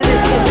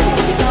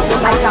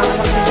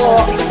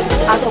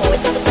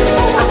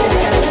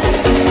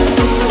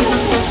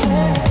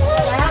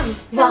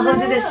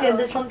Feisty and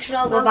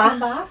dysfunctional. We're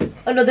back.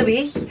 Another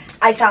week.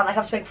 I sound like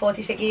I've smoked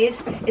 40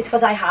 ciggies. It's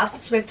because I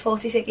have smoked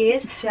 40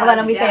 ciggies. I went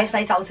on my first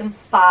night out in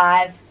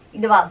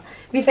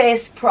my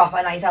first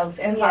proper night out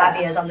in 5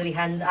 years on the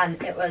weekend,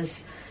 and it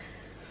was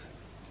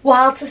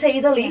wild to say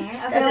the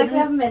least. I feel like we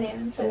haven't been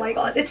here. Oh my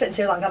god, it's been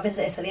too long. I've been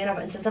to Italy and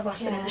everything since I've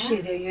last been in the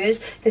studio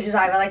years. This is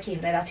why we're like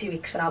keeping it at 2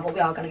 weeks for now, but we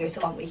are going to go to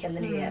 1 week in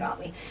the new year, aren't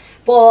we?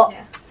 But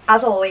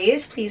as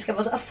always, please give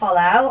us a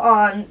follow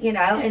on, you know,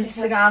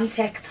 Instagram,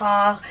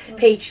 TikTok,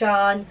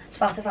 Patreon,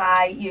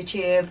 Spotify,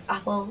 YouTube,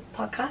 Apple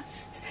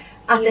Podcasts.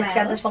 At Ditty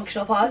and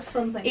Dysfunctional Pod.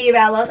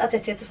 Email us at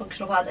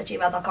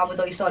dittyandysfunctionalpod@gmail.com with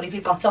all your stories.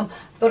 We've got some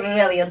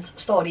brilliant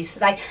stories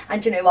today.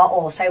 And you know what,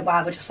 also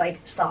why we're just like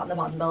starting the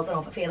mod and building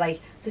up, I feel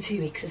like the 2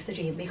 weeks is the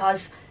dream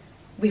because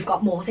we've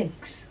got more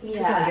things to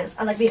tell you.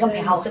 And like we can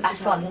pick out the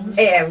best ones.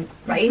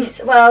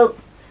 Right, well,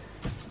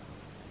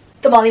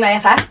 the Molly May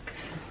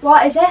effect.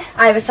 What is it?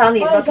 I was telling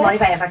these about the Molly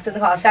May effect in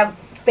the car. So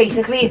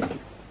basically,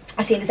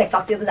 I seen a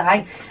TikTok the other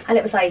day and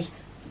it was like,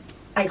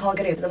 I can't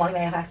get over the Molly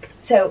May effect.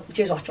 So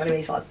do you watch Molly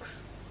May's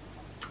vlogs?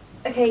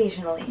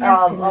 Occasionally.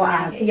 I'm a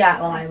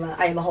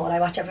whore, I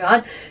watch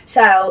everyone.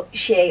 So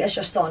she has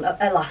just done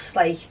a last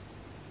like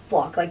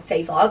vlog, like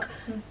day vlog.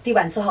 They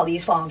went to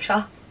Holly's farm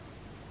shop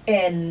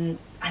in,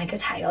 I think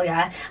it's Hale,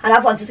 and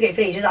I've wanted to go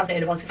for ages. I've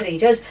known about it for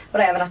ages, but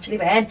I haven't actually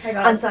been. I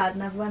got inside and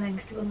never went in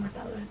because they wouldn't let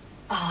that in.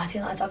 Oh, do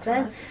you know what dogs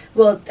in?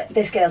 Well,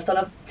 this girl's done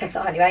a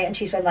TikTok anyway, and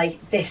she's been like,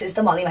 this is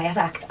the Molly May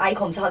effect. I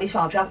come to Holly's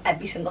farm shop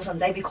every single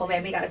Sunday. We come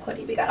in, we get a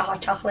curry, we get a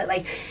hot chocolate,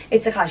 like,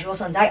 it's a casual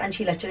Sunday. And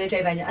she literally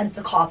drove in, and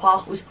the car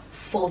park was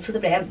full to the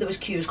brim. There was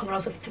queues coming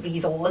out of 3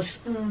 doors.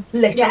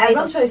 Literally. Yeah,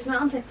 everyone's posting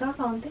it on TikTok,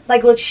 aren't they?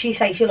 Like, will she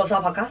say she loves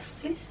our podcast,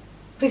 please?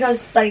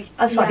 Because, like,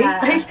 I'm sorry,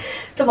 like,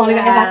 the Molly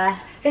May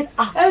effect, it's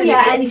absolutely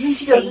anything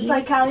she does, it's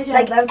like Kylie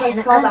Jenner, like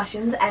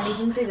Kardashians,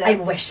 anything they do. I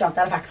wish to have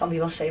that effect on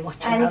people so much.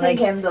 Anything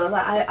Kim does,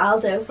 I'll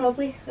do,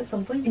 probably, at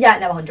some point. Yeah,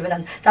 no,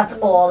 100%. That's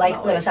all,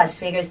 like, Lewis says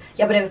to me, he goes,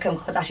 yeah, but if Kim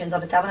Kardashian's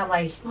on it there, and I'm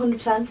like...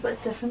 100%, but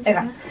it's different,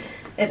 isn't it?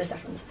 It is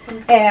different.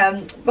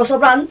 Russell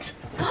Brand.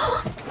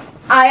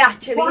 I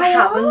actually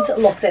haven't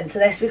looked into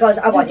this because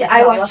I wanted to tell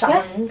you what's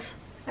happened.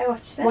 I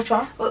watched it. Watch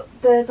what?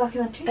 The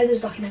documentary. Oh, there's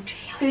a documentary.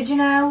 So do you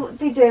know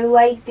they do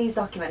like these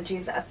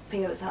documentaries?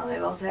 Peter was telling me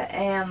about it.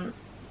 And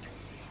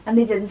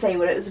they didn't say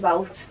what it was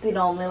about. They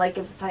normally like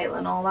give the title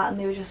and all that, and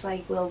they were just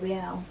like, "Will be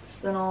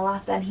announced" and all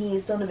that. Then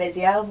he's done a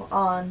video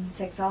on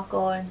TikTok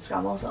or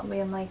Instagram or something,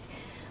 being like,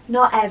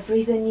 "Not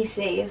everything you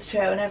see is true,"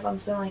 and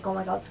everyone's been like, "Oh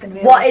my god, it's gonna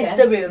be." What is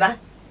the rumor?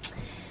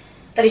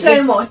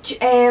 So much.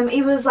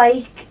 He was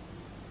like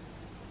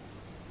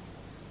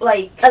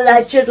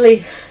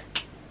allegedly.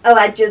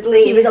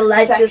 He was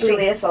allegedly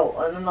sexually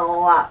assaulted and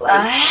all that.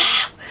 Like,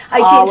 I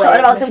seen something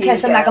about him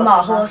kissing Meghan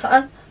Markle or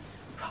something.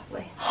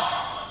 Probably.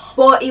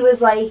 But he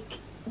was like,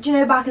 do you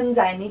know back in the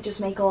day, he'd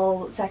just make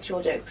all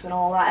sexual jokes and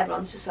all that.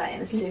 Everyone's just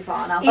saying it's too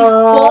far now. He's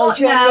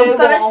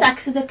got a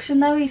sex addiction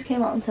though. He's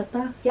came out and said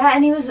that. Yeah,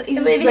 and he was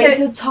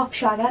rated top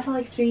shagger for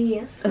like 3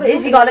 years. But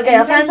has he got a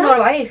girlfriend or a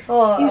wife?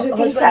 Or he was with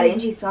Katy Perry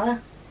and she's on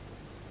her.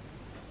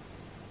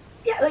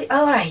 Yeah,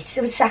 alright,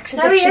 so it's sex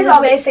addiction is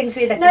worst things to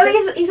be addicted to.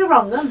 No, he's a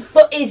wrong one.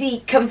 But is he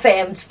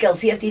confirmed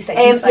guilty of these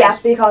things? Yeah,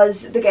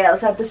 because the girl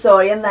said the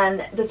story and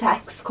then the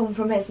text come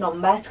from his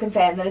number to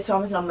confirm that it's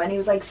from his number, and he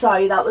was like,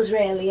 sorry, that was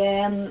really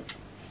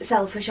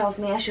selfish of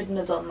me, I shouldn't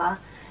have done that.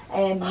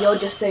 You're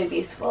just so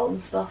beautiful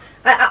and stuff.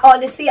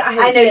 Honestly,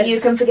 I know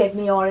you can forgive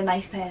me, you're a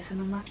nice person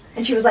and that.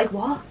 And she was like,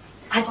 what?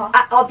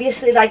 I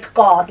obviously, like,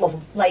 God love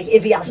him. Like,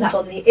 if he hasn't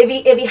done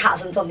if he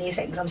hasn't done these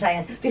things, I'm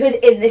saying, because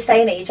in this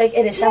day and age, like,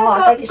 it is so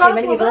hard. Like, so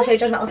many people are so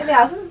judgmental. If he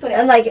hasn't, but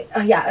and like,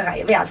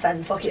 if he has,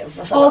 then fuck you.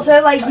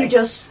 Also, like,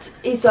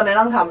 he's done it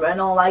on camera and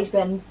all that. He's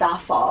been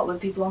that far with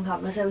people on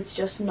camera, so it's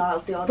just not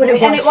out the ordinary.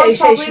 But it was so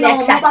socially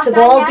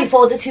acceptable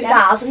before the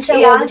 2000s.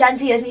 So all the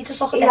Gen-Zers need to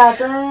suck it. He had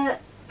a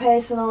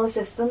personal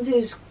assistant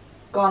who's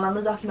gone on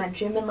the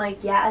documentary and been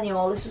like, yeah, I knew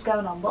all this was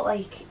going on, but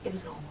like, it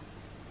was normal.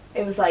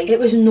 It was like... It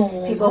was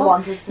normal. People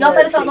wanted to... Not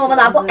that it's not normal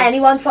now, but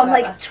anyone from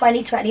like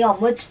 2020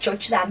 onwards,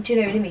 judge them, do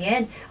you know what I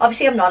mean?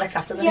 Obviously I'm not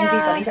accepting them because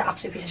he's done, he's an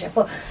absolute piece of shit,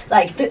 but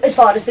like, as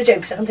far as the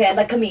jokes are concerned,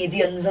 like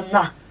comedians and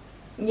that,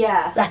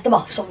 let them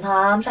off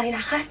sometimes, I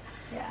reckon.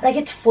 Like,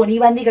 it's funny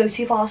when they go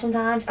too far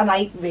sometimes. Am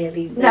I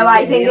really... No,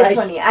 I think it's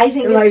funny. I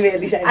think it's... Am I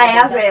really saying I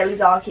have really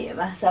dark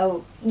humour,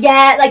 so...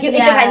 Yeah, like, it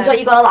depends what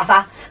you're going to laugh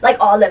at. Like,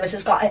 Lewis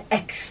has got an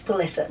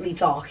explicitly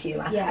dark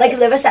humour. Yeah, like,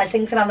 Lewis says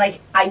things and I'm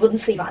like, I wouldn't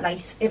sleep at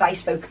night if I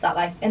spoke that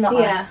way, in that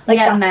way. Like,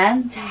 yeah,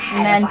 men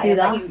do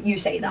that. Like, you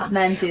say that.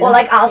 Men do or,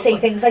 like, I'll say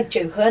things like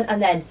joking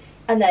and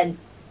then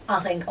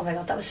I'll think, oh my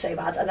god, that was so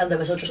bad. And then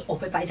Lewis will just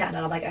up it by 10 and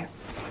I'm like,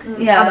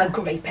 I'm a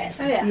great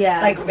person.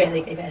 Like,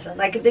 really great person.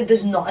 Like,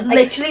 there's nothing. Like,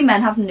 literally,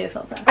 men have no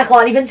filter. I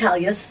can't even tell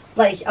you.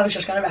 Like, I was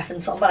just going to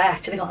reference something, but I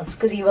actually can't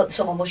because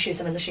someone will shoot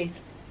him in the street.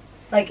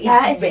 Like, he's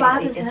it's really,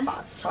 bad, it's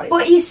bad. Sorry.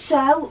 But he's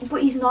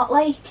not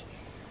like...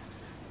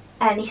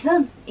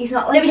 anything. He's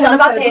not like No, he's not a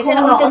bad homophobic person,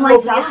 or or the nothing like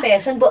loveliest that.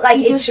 person, but like,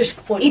 He it's just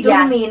funny. He doesn't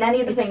yeah. mean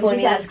any of the It's things funny.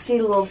 he says because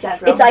he loves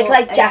everyone. It's like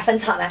but Jeff and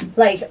Tanner.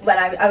 Like, when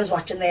I was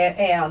watching their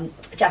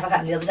Jeff and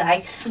Fanny the other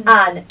day,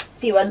 and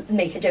they were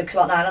making jokes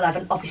about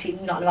 9/11. Obviously,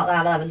 nothing about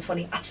 9/11's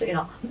funny, absolutely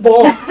not.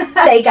 But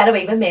they get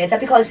away with murder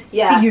because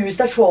they use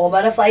the trauma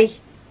of, like,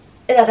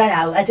 I don't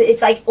know,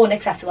 it's like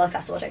acceptable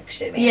jokes,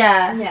 you know what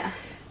I mean? Yeah.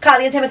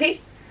 Carly and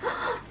Timothy.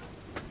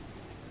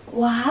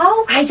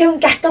 Wow. I don't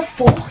get the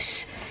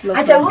force.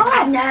 Lovely.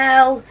 I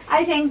know.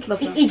 I think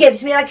He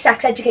gives me like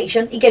sex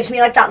education. He gives me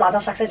like that lad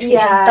of sex education.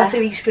 Yeah. That's who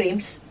he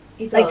screams.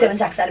 he Like does. doing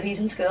sex therapies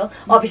in school.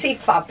 Obviously,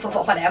 fab for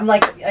fucking him.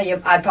 Like,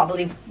 I'd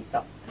probably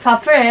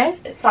Fab for her.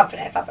 fab for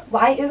it.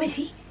 Why? Who is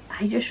he?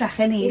 I just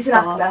reckon He's he's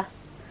an got- actor.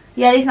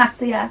 Yeah, he's an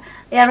actor, yeah.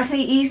 Yeah, I reckon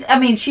he's... I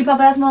mean, she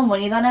probably has more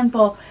money than him,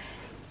 but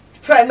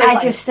Most I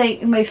likely. just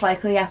think... Most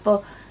likely, yeah,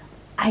 but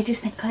I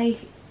just think, like,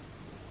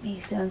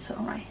 he's doing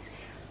something right.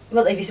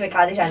 Well, if you speak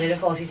Kylie Jenner,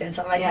 of course he's doing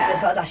something right. Yeah.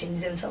 With Kardashian,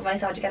 he's doing something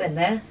right. How'd you get in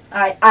there?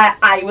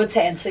 I would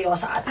turn to your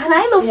side. And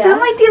I love Yeah. them,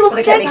 like, they look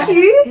But dead again,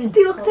 cute.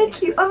 They look dead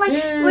cute. And, like,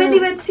 when they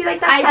went to see, like,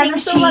 that I think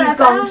tennis or she's whatever.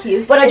 gone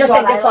cute. But I is just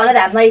what think it's one of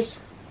them, like,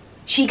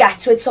 she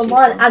gets with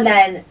someone gone and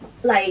then,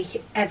 like,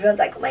 everyone's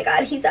like, oh my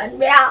god, he's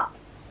unreal.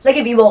 Like,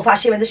 if you walk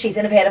past you in the street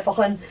in a pair of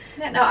fucking,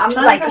 Yeah, no, I'm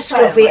not like, impressed by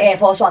him, scruffy like- Air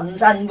Force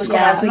Ones and was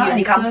coming Yeah, out of I'm a not uni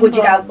into camp, him, would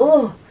you go, but-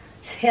 oh,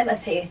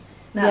 Timothy?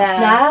 No. Yeah.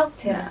 No?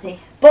 Timothy.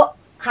 But,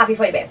 happy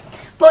for you, babe.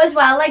 But as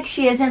well, like,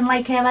 she is in,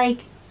 like, a, like,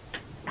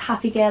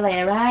 happy girl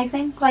era, I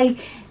think. Like,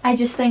 I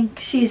just think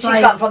she's She's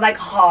like... gone from, like,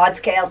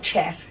 hard girl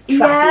chef, yeah,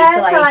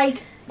 trappy to, like,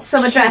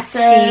 summer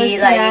dresses,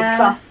 cutesy, like, yeah.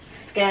 Soft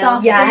girl.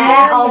 Soft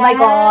yeah, girl, oh my yeah.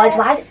 god,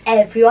 why is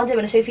everyone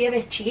doing a Sophia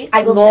Richie?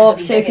 I will Love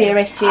never be Sophia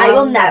Richie. I will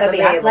I'll never never be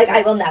be that. able Like, to.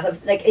 I will never,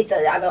 like,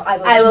 I will I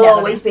will never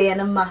always be. be in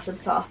a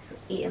massive top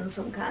eating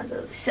some kind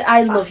of So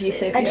I love fast you, food.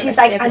 Sophia. And she's Richie,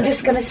 like, I'm everything.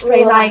 just gonna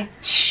spray Love my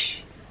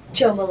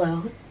Joe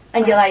Malone.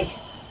 And you're like,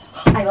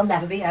 I will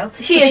never be out.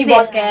 She But is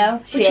this girl.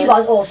 But She she is.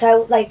 was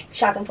also, like,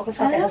 shagging fucking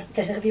Scott I know.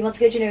 Disick a few months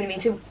ago, do you know what I mean?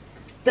 So,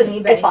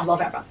 Maybe. it's possible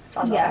for everyone. It's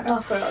possible Yeah. for everyone.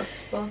 Not for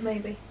us, but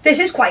maybe. This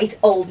is quite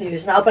old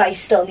news now, but I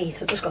still need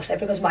to discuss it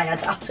because my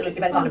head's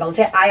absolutely been gone about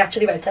it. I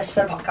actually wrote this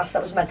for a podcast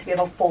that was meant to be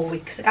about 4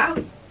 weeks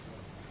ago.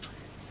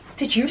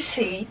 Did you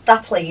see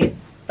that plane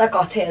that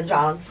got turned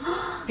round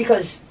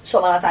because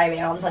someone had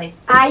diarrhea on the plane?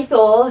 I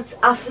thought,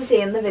 after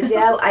seeing the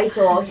video, I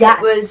thought Yeah.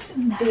 it was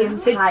the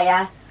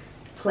entire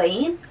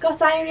plane got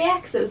diarrhea,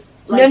 because it was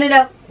like...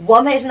 No.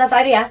 One person had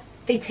diarrhea.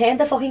 They turned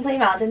the fucking plane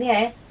round in the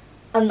air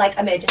and, like,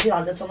 emergency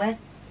landed somewhere.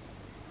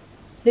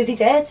 No, they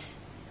did.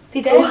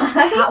 They did.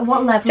 At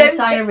what level Don't- of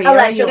diarrhea I'll are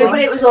let you you No, but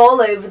on? it was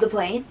all over the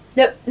plane.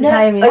 No.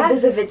 Diarrhea? Oh,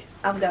 there's a video.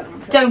 I'm going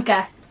on to Don't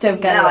get No,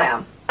 it. I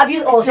am. Have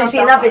you also not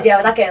seen that that video bad.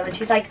 of that girl and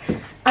she's like,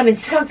 I'm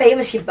Instagram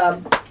famous, you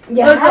bum.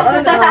 Yeah. Or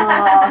something.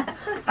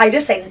 I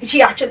just think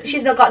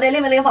she's not got nearly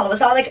a million followers.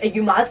 So I'm like, are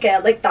you mad,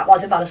 girl? Like, that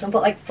was embarrassing,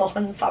 but like,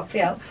 fucking fab for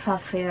you.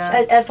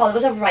 Fabia. Her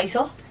followers are right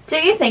up. Do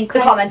you think The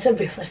that, comments are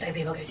ruthless now,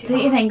 people go to. do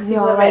you think we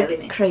People are are like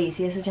really mean.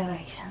 crazy as a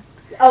generation?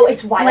 Oh,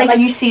 it's wild. Like,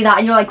 you see that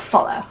and you're like,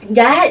 follow.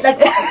 Yeah, like,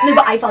 no,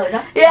 but I followed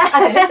her. Yeah.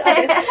 I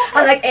did.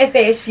 And like, her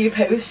first few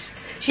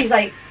posts, she's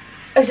like,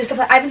 oh, is this the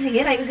play? I haven't seen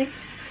it.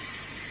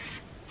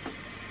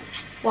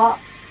 What?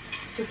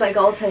 It's just like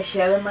all tissue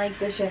and like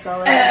the shit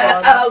all over the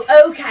body.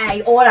 Oh,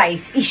 okay, alright.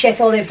 He shit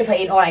all over the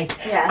plane, alright.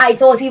 Yeah. I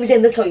thought he was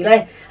in the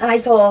toilet, and I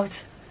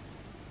thought,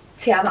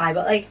 TMI,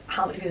 but like,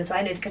 how many people do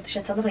I know to get the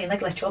shit on the plane?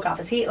 Like, literal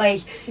gravity.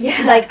 Like,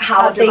 Yeah. like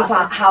how have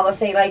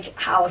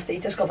How they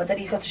discovered that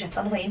he's got the shit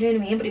on the plane? You know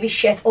what I mean? But if he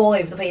shit all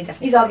over the plane,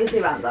 different. He's story.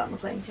 obviously ran that on the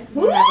plane.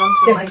 Everyone's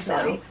been Different like,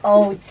 story. no.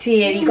 Oh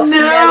dear, he got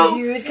No,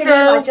 views. Can no,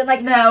 you imagine,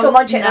 like, no,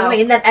 someone shitting on the no.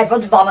 plane, and then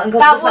everyone's vomiting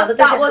because of the smell of the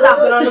That shit. was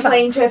happening on The the smell.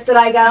 plane trip that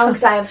I go on,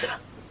 because I have...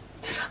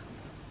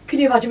 Can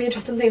you imagine being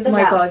trapped on the plane? Oh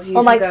my God, you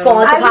Oh my should go.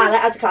 god, the I was- pilot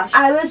had to crash.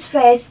 I was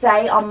first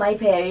day on my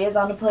period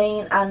on a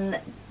plane, and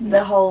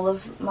the whole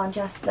of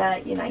Manchester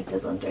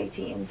United's under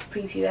 18s,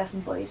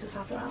 pre-pubescent boys were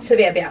sat around.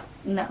 Severe beer.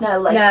 No. No,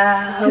 like,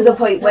 No. to the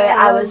point where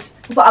No. I was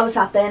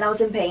sat there and I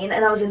was in pain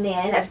and I was in the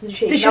air and everything was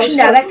shaking. There's I was just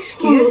no so-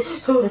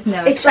 excuse. There's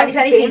no It's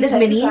 2023, there's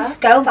Being minis. sick,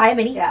 Go and buy a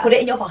mini. Yeah. Put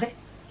it in your pocket.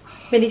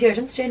 Mini's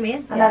urgent, do you know what I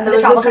mean? And Yeah. then The there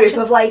was travel a group section.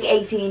 of like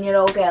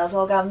 18-year-old girls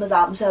all going to the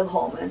album, so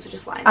hormones were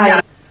just flying.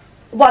 I-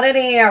 What are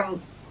the,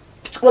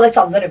 well, it's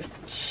on the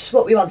notes,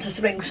 what we wanted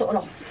to bring something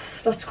up.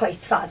 That's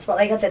quite sad, but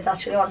like I did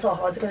actually want to talk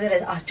about it because it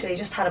is actually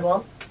just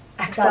terrible.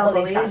 XL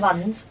bullies getting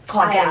banned.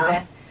 Can't get over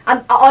it.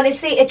 And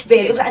honestly, it's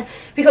really upsetting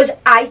because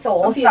I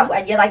thought that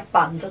when you like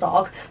bans a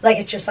dog, like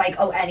it's just like,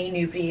 oh, any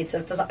new breeds,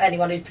 if there's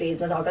anyone who's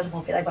breeds a dog as a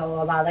puppy, like blah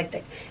blah blah,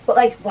 like. But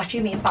like, what do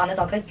you mean ban a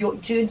dog? Like you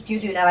do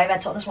know. I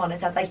read something this morning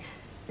that said like,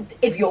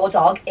 if your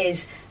dog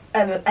is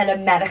an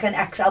American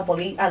XL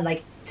bully and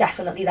like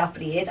definitely that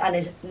breed and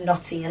is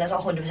not seen as a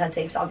 100%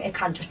 safe dog, it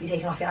can't just be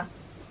taken off you.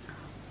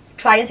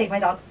 Try and take my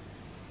dog.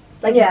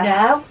 Like Yeah.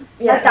 no,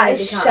 Yeah, like that no, is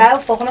they so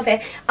can't. fucking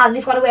unfair, and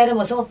they've got to wear a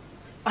muzzle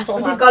at all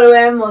If times. you've got to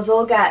wear a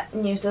muzzle, get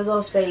neuters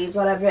or spades,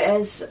 whatever it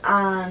is,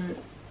 and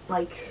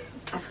like...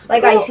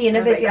 Like I see in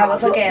a video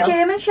of a girl.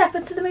 German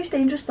Shepherds are the most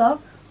dangerous dog.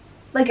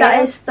 Like,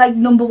 that is, like,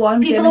 number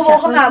one. People German are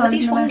walking Shepherds around with on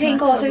these the fucking American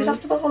corsets Shepherd.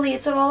 after fucking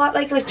leads and all that,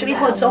 like, literally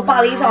hoods up,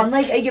 ballies on,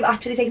 like, are you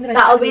actually taking the risk?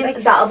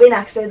 That'll be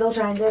next year, they'll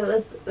try and do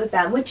it with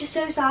them, which is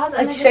so sad.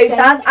 It's so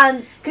sad,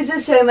 and because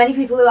there's so many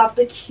people who have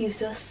the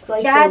cutest,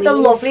 like, yeah, the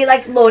bullies. lovely,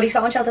 like, Laurie,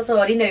 someone shout out to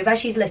Laurie Nova,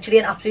 she's literally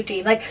an absolute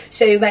dream, like,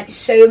 so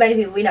many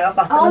people we know have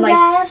got them, and, like,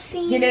 I've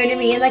seen you know what I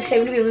mean, like, so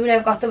many people we know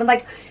have got them, and,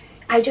 like,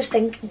 I just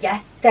think, yeah,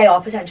 they are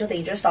potential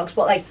dangerous dogs,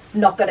 but, like,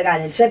 not going to get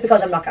into it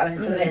because I'm not going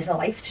into the personal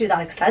life to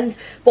that extent.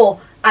 But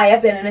I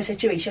have been in a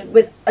situation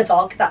with a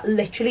dog that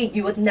literally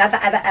you would never,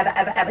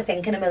 ever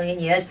think in a million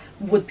years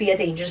would be a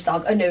dangerous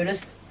dog, and known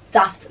as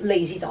daft,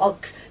 lazy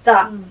dogs,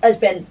 that has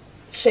been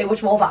so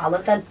much more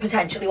violent than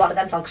potentially one of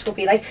them dogs could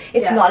be. Like,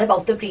 it's not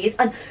about the breed,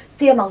 and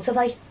the amount of,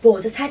 like,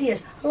 border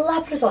terriers,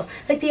 labradors,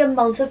 like, the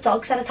amount of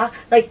dogs that attack,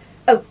 like,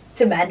 oh,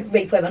 to men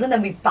rape women and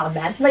then we ban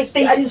men. Like,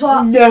 this is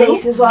what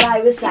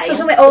I was saying. It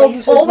doesn't make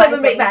all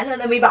women rape men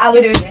and then we ban.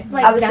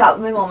 I was sat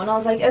with my mum and I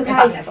was like,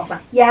 okay,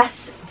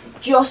 yes,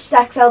 just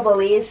XL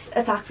bullies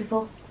attack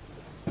people.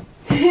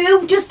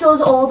 Who just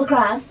does all the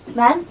crime?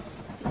 Men?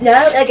 No,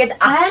 like, it's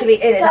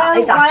actually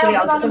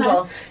out of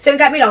control. Don't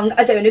get me wrong,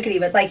 I don't agree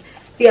with, like,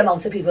 the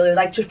amount of people who,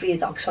 like, just breed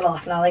dogs for a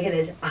laugh now. Like, it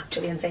is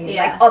actually insane.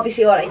 Like,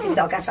 obviously, alright, if your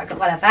dog gets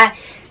pregnant, whatever,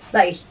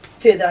 like,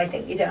 do the right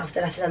thing, you don't have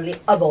to necessarily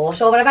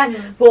abort or whatever,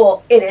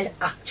 but it is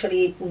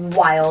actually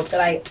wild that,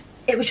 like,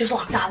 it was just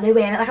locked down, they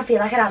weren't, like, I feel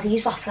like it has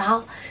eased off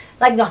now.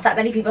 Like, not that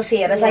many people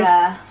see it as, like,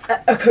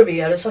 a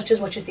career as such,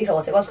 as much as they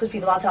thought it was, because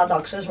people don't tell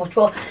dogs for as much,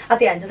 but at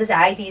the end of the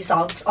day, these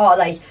dogs are,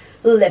 like,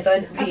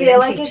 living, breathing creatures. I feel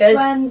like it's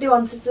when they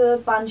wanted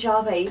to ban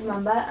Sharpies,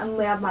 remember, and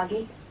we had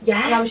Maggie.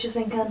 Yeah. And I was just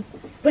thinking,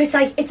 but it's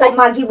like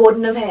Maggie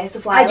wouldn't have hurt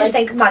a fly. I just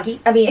think Maggie,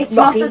 I mean, it's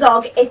Rocky, not the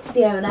dog, it's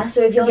the owner.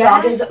 So if your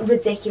dog is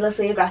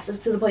ridiculously aggressive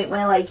to the point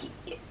where, like,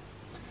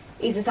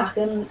 he's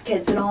attacking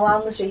kids and all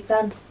on the street,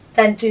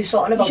 then do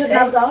something about it. You shouldn't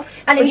have a dog.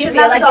 And if you shouldn't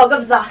feel have like a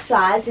dog of that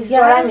size, this is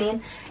what I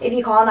mean. If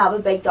you can't have a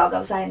big dog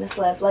outside in the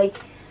slip, like,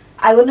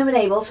 I wouldn't have been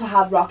able to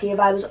have Rocky if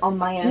I was on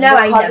my own. No,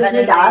 because I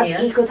never of my dad,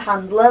 he could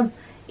handle him.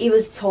 He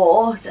was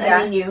taught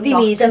and he knew they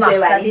not need to a master,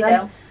 do anything. They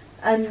do.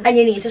 And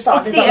you need to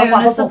start. It's the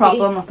owner's the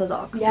problem, not the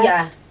dog.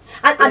 Yes.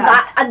 Yeah,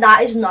 and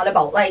that is not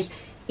about, like,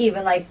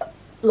 even, like,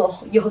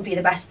 look, you could be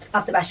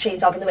have the best trained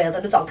dog in the world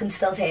and the dog can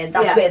still turn.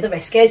 That's where the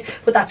risk is,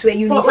 but that's where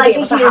you need to be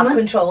able to have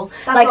control.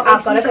 Like,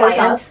 I've got a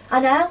client. I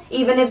know.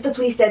 Even if the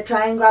police did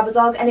try and grab a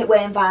dog and it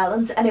went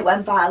violent,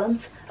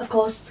 of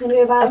course it's going to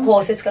go violent. Of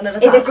course it's going to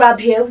attack. If it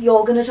grabs you,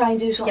 you're going to try and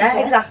do something. Yeah,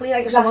 exactly.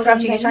 Like, if someone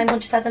grabs you, you try and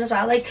punch his head in as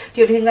well. Like,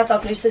 the only thing that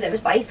dog knows to do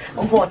is bite.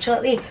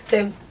 Unfortunately,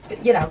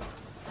 you know,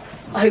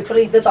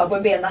 hopefully the dog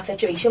won't be in that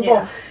situation,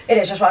 but it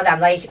is just one of them,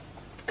 like,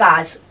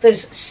 guys,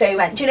 there's so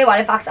many. Do you know what?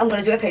 In fact, I'm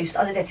going to do a post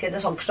on the Ditty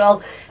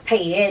Dysfunctional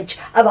page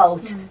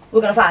about we're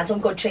going to find some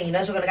good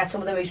trainers. We're going to get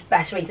some of the most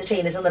best rated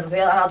trainers in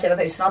Liverpool, and I'll do a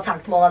post and I'll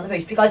tag them all on the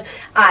post because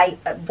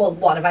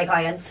one of my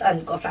clients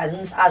and good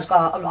friends has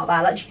got a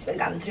Rottweiler and she's been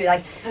going through,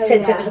 like,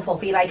 since it was a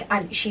puppy, like,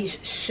 and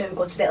she's so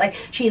good with it. Like,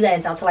 she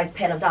learns how to, like,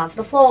 pin him down to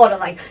the floor and,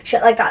 like,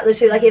 shit like that.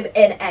 So, like, if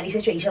in any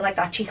situation like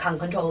that, she can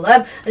control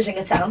them. I just think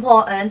it's so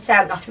important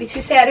not to be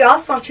too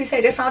serious, not too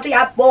serious around it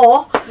yet,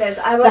 but let's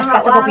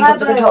get the puppies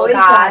under control,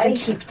 guys, and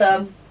keep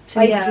them.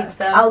 Keep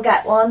them. I'll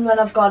get one when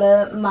I've got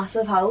a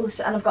massive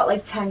house and I've got,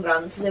 like, 10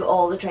 grand to do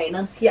all the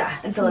training. Yeah.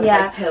 Until it's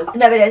like 2.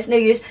 No, it is. No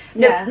use.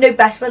 No,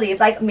 best believe,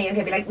 like, me and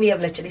Kibby, like, we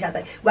have literally said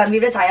that when we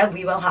retire,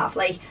 we will have,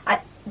 like,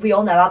 we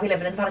all know I'll be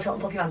living in the Paris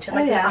Hilton Puppy Mansion.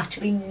 Like, there's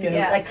actually no,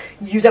 like,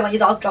 you don't want your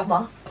dog, drop them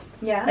off.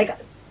 Yeah. Like,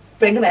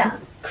 bring them in,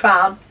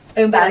 crown,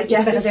 own bed, you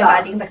can pick his own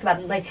bed, you can pick the bed,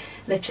 and, like,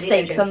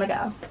 literally steaks on the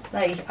go.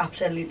 Like,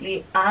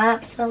 absolutely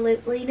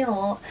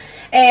not.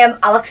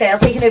 Alex Hale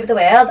taking over the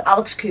world.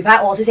 Alex Cooper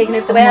also taking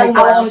over the world.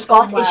 Alex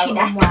Scott, is she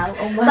next?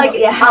 Like,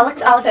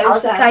 Alex,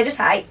 can I just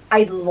say,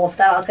 I love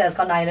that Alex Hale's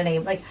got 9 in a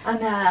name. Like, I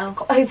know.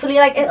 Hopefully,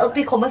 like, it'll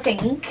become a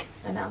thing.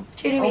 I know.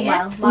 Do you know what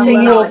I mean? So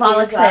you love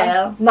Alex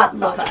Hale.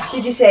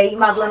 Did you see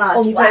Madeline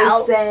Archie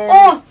posting?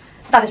 Oh,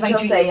 that is my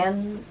dream.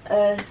 Saying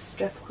a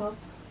strip club,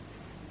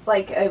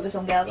 like, over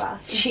some girl's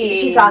ass.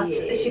 She got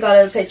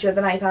a picture with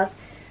an iPad.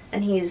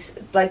 And he's,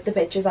 like, the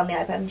pictures on the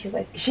iPad, and she's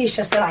like... She's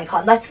just an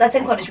icon. Let's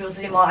encourage people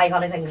to do more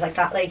iconic things like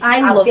that. Like, I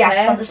love the her.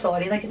 X on the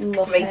story, like, it's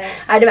great.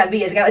 I remember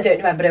years ago, I don't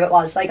remember who it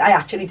was. Like, I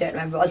actually don't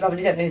remember who it was.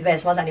 Probably don't know who the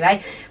person was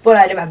anyway. But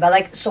I remember,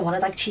 like, someone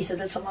had, like, cheated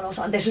with someone or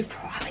something. This was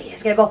probably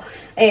years ago, but...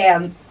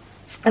 and,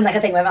 like, I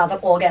think my mom's,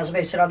 like, all girls were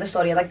posted on the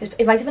story. Like,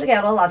 it might have been a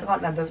girl or a lad, I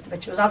can't remember what the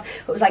picture was of.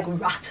 But it was, like,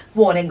 rat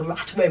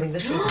roaming the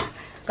streets.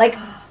 Like...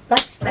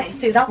 Let's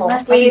do that more.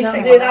 We used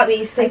to do that. We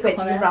used to take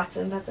pictures of rats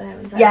and pets at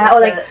home. Yeah, or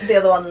like the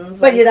other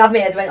ones. When you'd have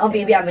maids on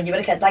BBM when you were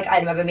a kid. Like, I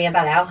remember me and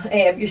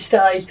Belle. Used to,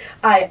 like,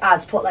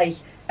 I'd put, like,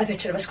 a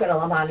picture of a squirrel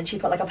on mine and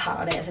she'd put, like, a pan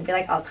on it and be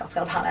like, Alex, that's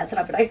got a pan head, and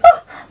I'd be like,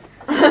 oh.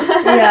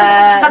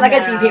 Yeah. And, like,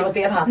 a DP would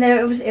be a pan. No,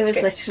 it was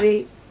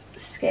literally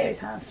scary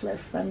times to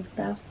live them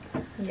though.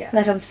 Yeah.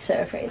 Like, I'm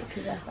so afraid of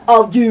people.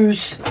 I'll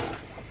use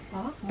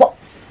what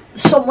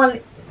someone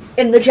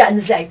in the Gen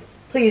Z,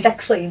 please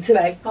explain to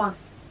me. Go on.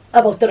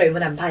 About the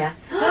Roman Empire,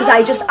 because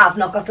I just have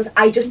not got this.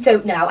 I just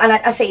don't know, and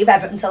I save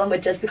everything until I'm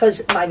with just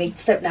because my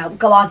mates don't know.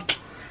 Go on.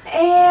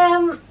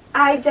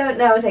 I don't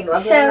know a thing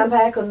about the Roman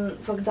Empire, I couldn't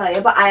fucking tell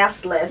you, but I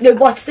asked Liv. No,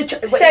 what's the... So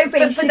for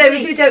basically...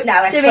 those who don't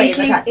know, explain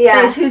the chat.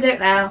 Yeah. Those who don't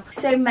know.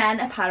 So men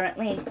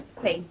apparently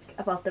think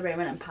about the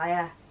Roman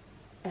Empire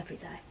every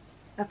day.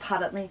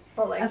 Apparently.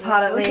 Oh, like,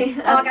 apparently.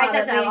 All guys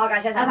says no, all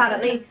guys says no.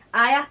 Apparently.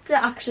 I had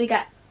to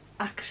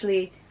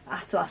I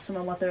had to ask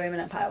someone what the Roman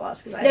Empire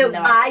was because I didn't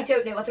know. I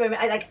don't know what the Roman...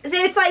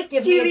 It's like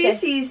Julius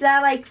Caesar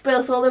like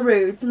built all the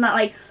roads and that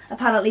like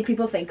apparently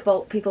people think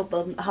about people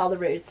building how the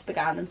roads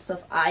began and stuff.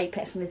 I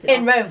personally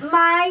didn't. In Rome.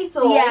 My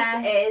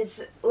thought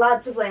is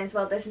lads have learned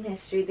about this in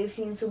history. They've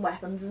seen some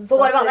weapons and stuff. But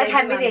what about like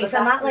Henry VIII and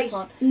that? Like,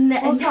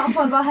 no, it's not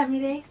fun about Henry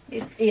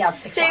VIII. He had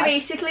 6 So wives.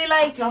 basically,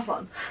 like, It's not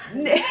fun.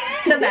 To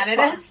men it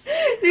is.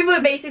 No,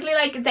 but basically,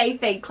 like, they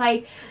think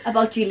like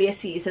about Julius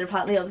Caesar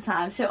apparently all the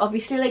time. So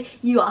obviously, like,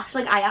 you ask,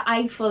 like,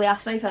 I fully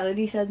asked my fellow and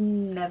he said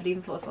never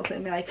even thought about it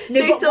in my life.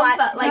 No, so some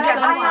what? like So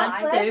some I lads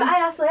do.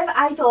 asked Liv,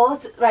 I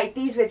thought, right,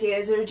 these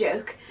videos are a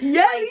joke.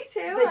 Yeah, Like, me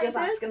too. they're just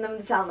asking them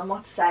to tell them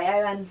what to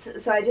say.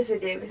 So I just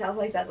videoed myself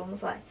like that on the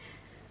side.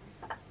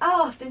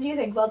 How often do you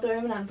think about the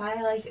Roman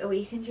Empire? Like a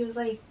week? And she was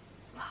like,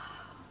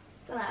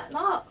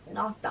 not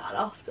that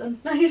often.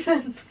 I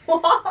said,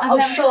 what? Oh,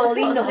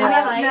 surely not.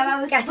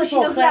 No, Get but a she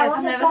doesn't book, know Liv.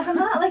 what I'm talking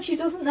about. Like she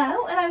doesn't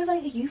know. And I was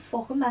like, are you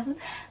fucking messing?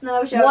 And then I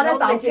was showing What her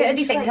about videos it? Are and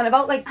they she was thinking like,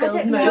 about like I don't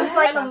building know. roads? Just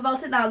like I love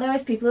about it now, there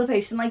was people who are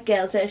posting like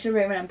girls' version of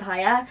Roman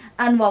Empire,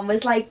 and one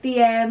was like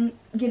the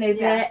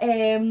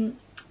the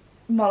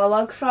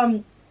monologue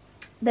from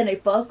The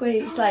Notebook where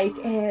he's like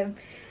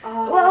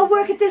well, I'll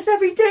work at this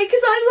every day because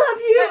I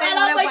love you. Yeah, And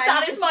I'm like, why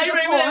that is not my just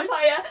Roman with a punch?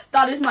 Empire.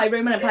 That is my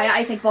Roman Empire.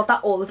 I think about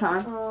that all the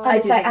time. And I do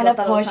it's think like, and a about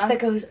that all the punch time. that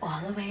goes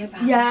all the way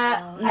around.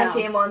 Yeah, Oh, I no.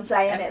 seen him one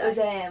say and it was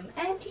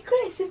Auntie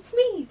Chris, it's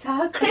me,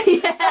 Tag Chris.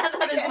 Yeah,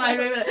 that is my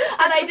Roman. And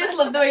I just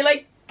love the way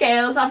like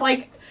girls have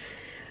like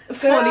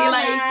funny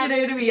like, you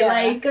know what I mean? Yeah.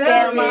 Like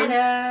Girl man.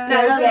 dinner.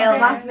 No, Girl girl dinner.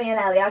 math, me and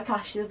Ellie had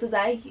cash the other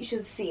day. You should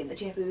have seen the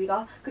chippy we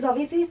got. Because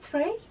obviously it's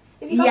free.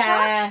 If you got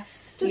cash.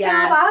 Just in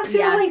our bags,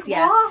 you're like,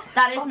 what?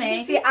 That is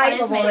me. See, I That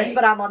love is all me. this,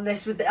 but I'm on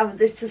this with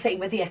this. The same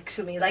with the ex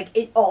for me. Like,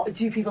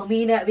 do people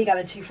mean it? Are we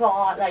going too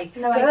far? Like,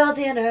 No, girl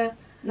dinner.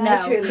 No,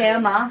 truly girl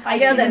do. math. I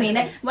Girl do dinner. mean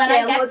it. When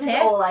I get Girlhood is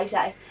all I tips,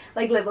 say.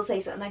 Like Liv will say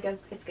something, I go,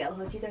 it's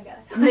girlhood, you don't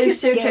get it. no,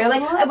 so true.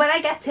 Like Girlhood. when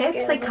I get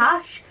tips, like Girlhood.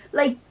 cash,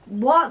 like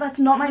what? That's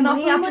not my Not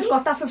money. my I've just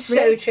money. got that for free.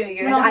 So true,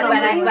 you. Not When my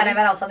money. I went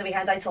out on the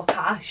weekend, I took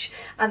cash,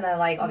 and then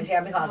like obviously I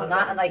had my card on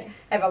that, and like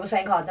everyone was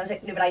paying card, and I was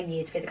like, no, but I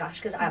need to pay the cash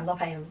because I'm not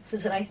paying for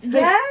tonight.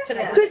 Yeah,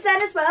 Tonight. because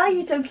then as well,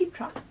 you don't keep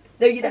track.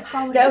 No, you don't.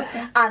 How No, is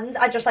it? and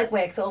I just like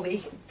worked all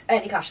week.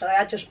 Any cash that I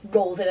had, just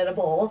rolled it in a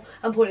ball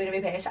and put it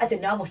in my purse. I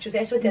didn't know how much was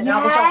there, so I didn't know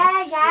how much I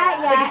lost.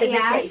 Like, it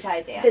didn't exist.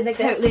 idea. Didn't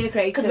exist. Totally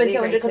agree. Because Totally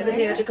we're 200, because agree. we're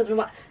 300, because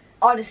we're...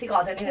 Honestly,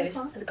 God only knows.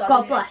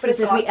 God bless us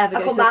if we ever I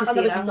go come to a back and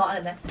there was casino. nothing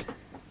in there.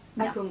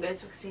 I couldn't go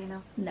to a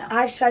casino. No.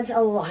 I've spent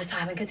a lot of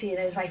time in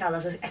casinos. My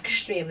fella's an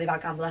extremely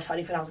bad gambler.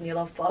 Sorry for helping you,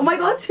 love. But Oh my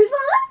God, who's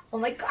that? Oh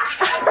my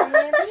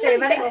God. So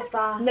many. Love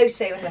that. No,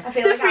 so many. I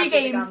feel The like free I'd be the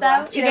games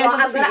gambler. though. Do you know what? I'm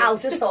going going to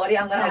out a story.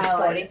 I'm going to out a Oh,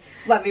 story. right.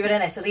 When we were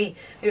in Italy,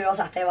 we were all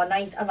sat there one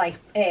night, and like,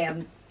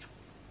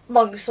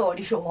 long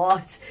story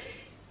short,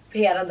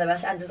 Pierre and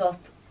Lewis ended up,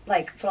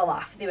 like, for a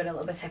laugh, they were a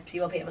little bit tipsy.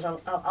 Well, Pierre was a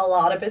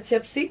lot of bit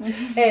tipsy.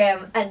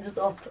 Ended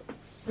up,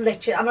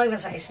 literally, I'm not going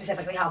to say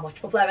specifically how much,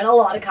 but having a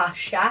lot of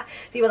cash, yeah.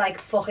 They were like,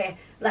 fuck it,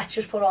 let's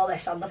just put all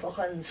this on the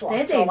fucking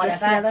slots or whatever.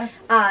 Together.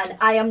 And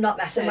I am not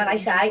messing when I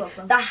say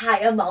the high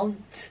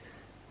amount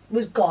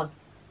was gone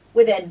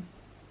within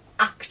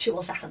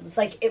actual seconds.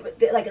 Like,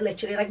 it, like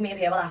literally, like, me and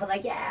Pierre were laughing,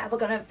 like, yeah, we're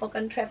gonna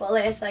fucking triple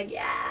this, like,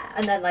 yeah.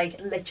 And then, like,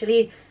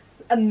 literally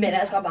a minute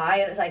has gone by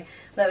and it was like,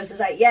 Lewis was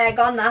like, yeah,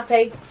 gone that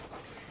pig.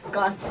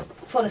 Gone.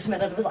 Funnest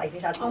minute of his life, he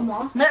said. On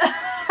what?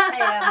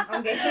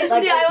 I'm getting,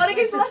 See, I want to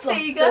go the to Las slots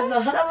Vegas. and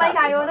I'm like,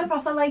 I want to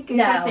proper like go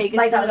to Las No, Vegas.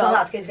 my fella's for not it all.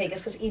 allowed to go to Vegas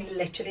because he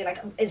literally,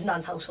 like, his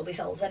nan's house will be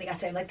sold when he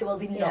gets home. Like, there will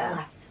be none Yeah.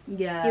 left.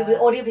 Yeah.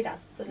 Or he'll be dead,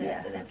 doesn't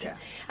Yeah, it? true.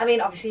 I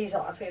mean, obviously he's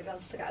allowed to go if he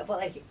wants to go, but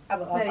like, I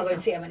he's won't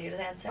not. see him when he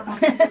returns. So.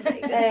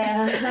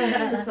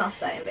 Let's not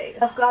stay in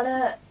Vegas. I've got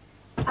a...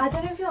 I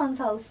don't know if you want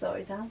to tell the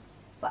story, Dan,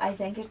 but I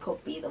think it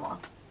could be the one.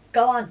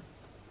 Go on.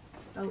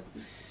 Oh.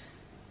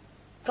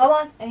 Go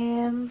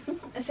on.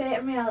 A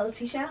certain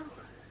reality show.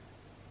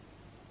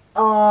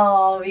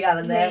 Oh, we got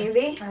in there.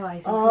 Maybe. Oh, I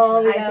think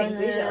Oh, we we should. I think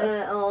we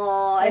should.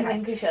 Oh, I okay.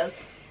 think we should.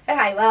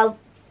 Okay, well,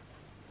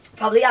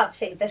 probably I've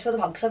saved this for the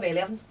pod because I really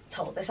haven't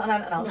told this on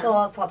anyone else, No.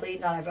 or probably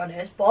not everyone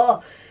knows,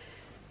 but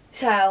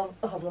so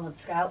a couple of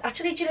months ago,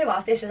 actually, do you know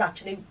what? This is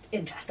actually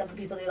interesting for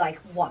people who like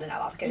want to know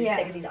how it goes, Yeah.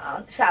 diggity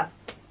down. So, a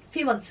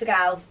few months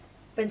ago,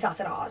 been sat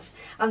in ours,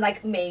 and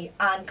like me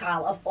and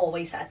Carl have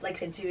always said, like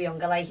since we were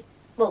younger, like,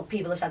 well,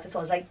 people have said it to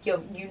us, like, you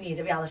need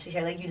a reality show,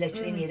 like, you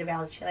literally need a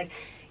reality show, like,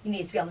 you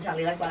need to be on the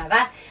telly, like,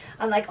 whatever.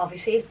 And, like,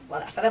 obviously,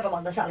 whatever, if I'm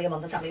on the telly, I'm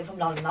on the telly. If I'm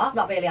not, I'm not.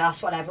 Not really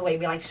asked whatever way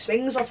my life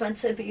swings, what's meant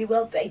to be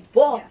will be.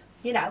 But, Yeah.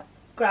 you know,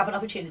 grab an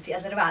opportunity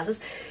as it arises.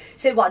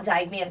 So one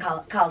day, me and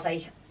Carl's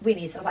like, we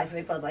need to apply for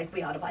Big Brother, like,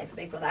 we are applying for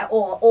Big Brother,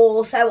 or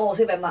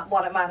also been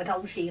one of my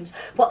account streams,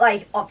 but,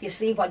 like,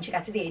 obviously, once you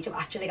get to the age of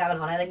actually going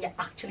on it, and you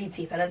actually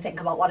deep in and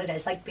think about what it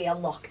is, like,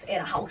 being locked in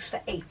a house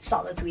for 8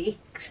 solid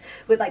weeks,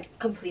 with, like,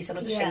 complete and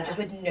utter strangers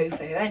with no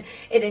phone,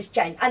 it is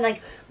and,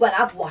 like, when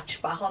I've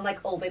watched back on, like,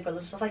 old Big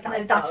Brothers and stuff like that,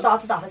 like, that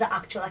started off as an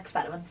actual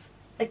experiment.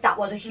 Like, that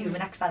was a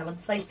human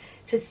experiment, like,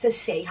 to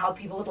see how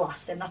people would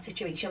last in that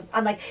situation,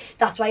 and, like,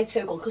 that's why it's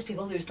so good, because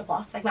people lose the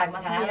plot, like, Meg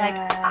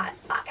McKenna,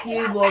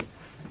 like,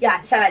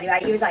 yeah, so anyway,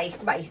 he was like,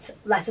 right,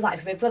 let's apply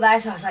for Big Brother.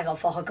 So I was like, oh,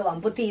 fuck it, go on.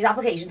 But these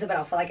applications have been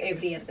out for, like,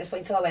 over a year at this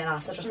point, so I went and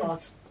asked. I just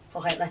thought,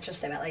 fuck it, let's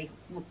just do it. Like,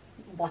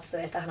 what's the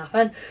worst that can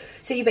happen?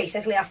 So you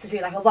basically have to do,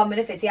 like, a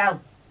 1-minute video,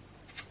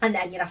 and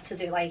then you have to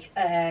do, like,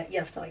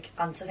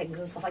 answer things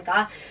and stuff like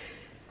that.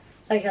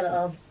 Like a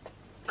little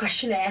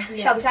questionnaire,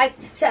 shall we say.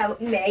 So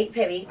me,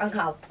 Piri, and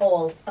Carl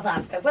all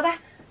applied for Big Brother.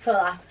 For a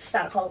laugh,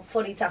 hysterical,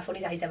 funny to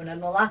diving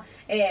and all that.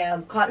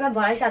 Can't remember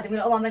what I said in my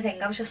little 1-minute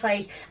thing. I was just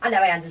like, and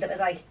then I ended it with,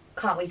 like,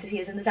 can't wait to see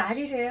us in the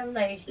diary room,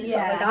 like, something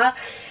like that.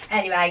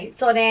 Anyway,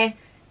 done it,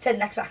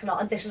 didn't expect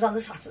nothing. This was on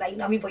the Saturday.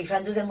 Now, my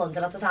boyfriend was in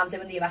London at the time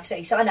doing the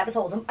UFC, so I never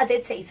told him. I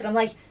did say to him,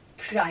 like,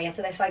 prior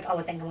to this, like, oh,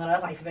 I think I'm going to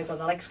apply for Big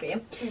Brother, like,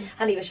 scream.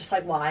 And he was just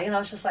like, why? And I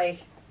was just like,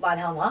 why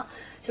the hell not?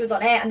 So we've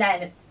done it, and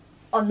then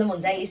on the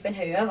Monday, he's been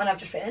home, and I've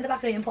just been in the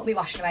back room, put me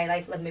washing away,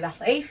 like, living my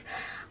best life.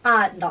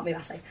 And, not my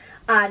best life.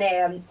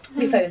 And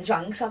my phone's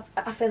rang, so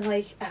I've been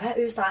like,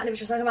 who's that? And it was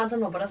just like a random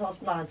number. I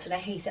thought, not answering, I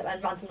hate it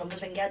when random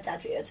numbers ring, get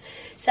dead weird.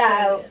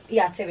 So,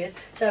 yeah, too weird.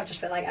 So I've just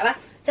been like,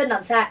 didn't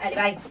answer.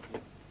 Anyway,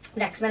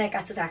 next minute,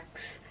 get a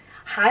text.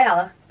 Hi,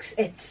 Alex,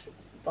 it's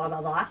blah,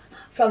 blah, blah,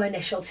 from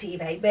Initial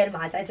TV. Bear in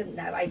mind, I didn't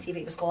know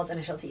ITV was called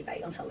Initial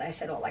TV until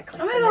this. It all, like,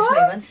 clicked in this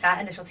moment. Yeah,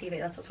 Initial TV,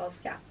 that's what it was.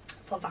 Yeah,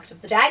 fun fact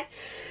of the day.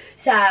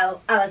 So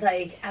I was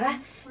like,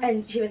 Emma,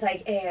 and she was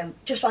like,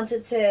 just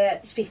wanted to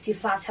speak to you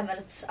for 5-10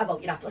 minutes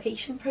about your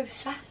application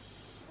process.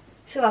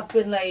 So I've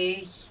been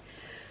like,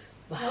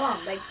 wow,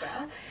 big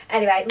bro.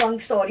 Anyway,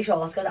 long story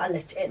short, because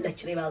it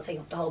literally will take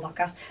up the whole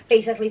podcast.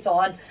 Basically, it's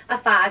on a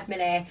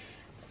 5-minute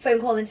phone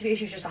call interview.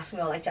 She was just asking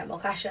me all, like, general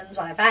questions,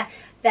 whatever.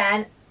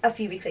 Then a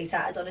few weeks later,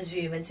 I'd done a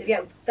Zoom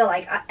interview. They're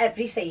like, at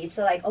every stage,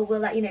 they're like, oh, we'll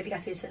let you know if you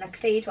get through to the next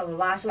stage, blah, blah,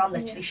 blah. So I'm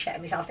literally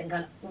shitting myself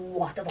thinking,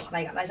 what the fuck am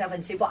I getting myself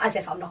into? But as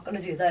if I'm not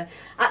going to do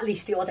at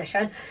least the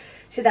audition.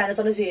 So then I'd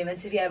done a Zoom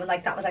interview, and,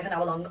 like, that was, like, an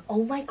hour long.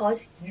 Oh my God,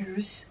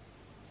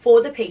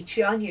 for the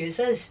Patreon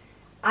users,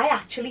 I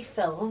actually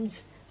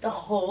filmed the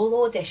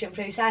whole audition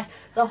process,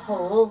 the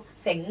whole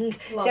thing.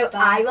 Love so that.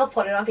 I will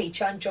put it on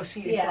Patreon just for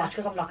you to watch,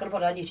 because I'm not going to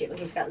put it on YouTube in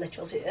case I get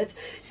literal suited.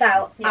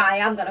 So I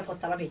am going to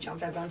put that on Patreon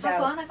for everyone.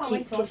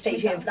 So stay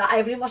tuned for that. I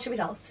haven't even watched it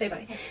myself. So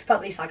funny.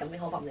 Probably slagging my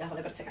whole family off on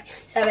it, but it's okay.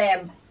 So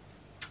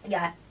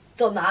yeah,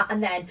 done that,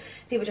 and then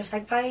they were just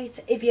like, right,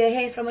 if you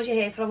hear from us, you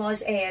hear from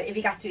us. If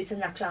you get through to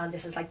the next round,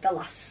 this is like the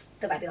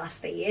very last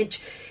stage.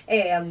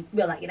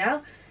 We'll let you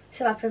know.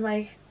 So I've been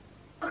like,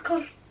 oh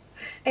God.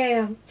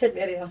 Didn't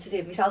really know what to do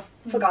with myself,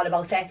 forgot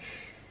about it.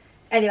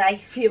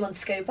 Anyway, a few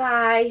months go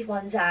by,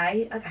 one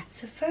day I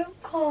get a phone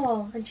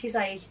call, and she's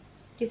like,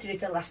 you're through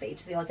to the last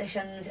stage of the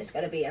auditions, it's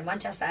going to be in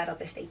Manchester at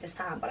this date, this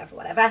time,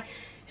 whatever.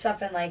 So I've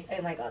been like,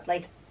 oh my God,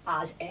 like,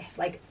 as if,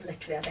 like,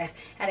 literally as if.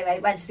 Anyway,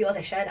 went to the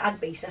audition,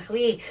 and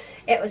basically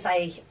it was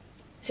like,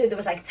 so there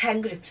was like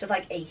 10 groups of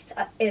like 8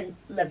 in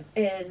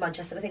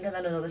Manchester, I think, and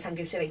then another 10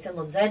 groups of 8 in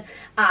London,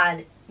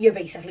 and you're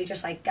basically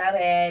just like go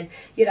in,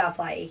 you'd have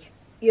like,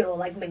 you're all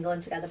like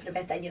mingling together for a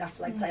bit, then you'd have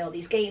to like play all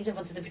these games in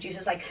front of the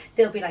producers. Like,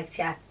 they'll be like,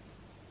 yeah,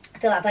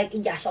 they'll have like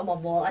yes on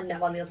one wall and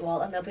no on the other wall,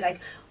 and they'll be like,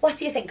 what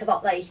do you think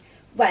about like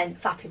when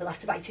fat people have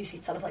to buy 2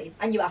 seats on a plane,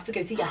 and you have to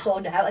go to yes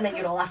or no, and then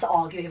you all have to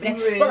argue over it.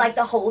 Rude. But like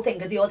the whole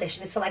thing of the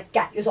audition is to like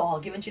get your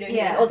argument, you know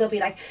what I mean? Or they'll be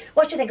like,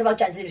 what do you think about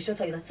gender neutral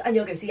toilets, and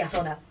you'll go to yes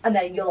or no, and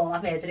then you'll all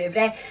have murder over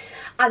it.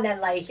 And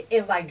then like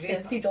in my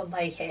group they done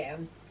like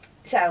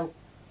so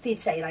they'd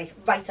say like,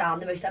 write down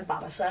the most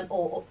embarrassing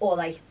or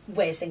like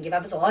worst thing you've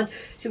ever done.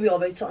 So we all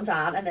wrote something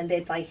down, and then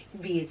they'd like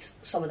read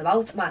some of them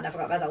out. Mine never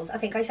got read out. I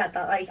think I said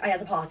that like I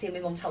had a party in my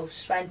mum's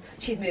house when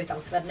she'd moved out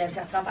of it and nearly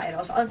set it on fire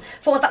or something.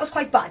 Thought that was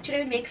quite bad, do you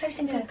know what I mean? Because I was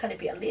thinking, can it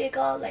be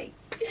illegal? Like,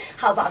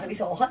 how bad are we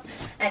talking?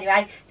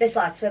 Anyway, this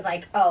lad's been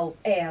like,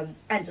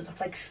 ended up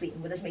like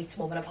sleeping with his mate's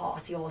mum at a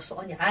party or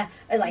something,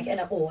 like in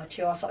an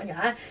orchard or something,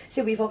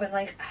 So we've all been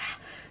like,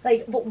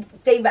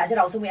 but they read it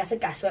out and we had to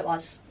guess what it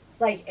was.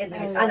 Like in the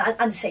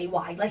and say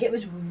why. Like, it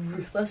was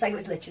ruthless. Like, it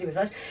was literally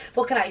ruthless.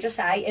 But can I just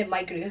say, in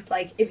my group,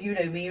 like, if you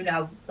know me, you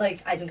know,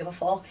 like, I don't give a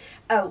fuck.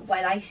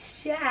 When I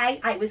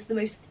say I was the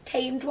most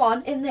tamed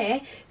one in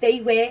there,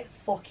 they were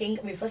fucking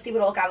ruthless. They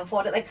were all going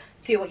for it. Like,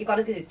 do what you got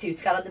to do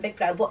to get on the big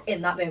pro. But in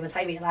that moment,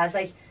 I realised,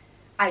 like,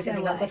 I don't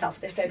think I'm cut out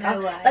for this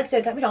programme. Like,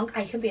 don't get me wrong,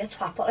 I can be a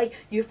twat, but like,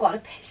 you've got to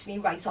piss me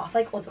right off.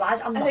 Like, otherwise,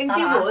 I'm not. I think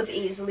they would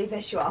easily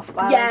piss you off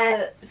by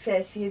like, the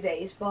first few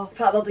days, but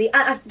probably.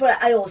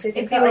 But I also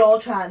think if they were all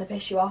trying to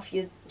piss you off,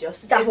 you'd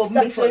just that's what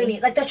I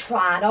mean. Like, they're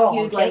trying or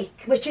argue, like,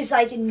 which is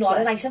like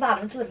not a nice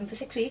environment to live in for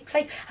 6 weeks.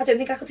 Like, I don't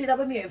think I could do that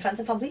with my own friends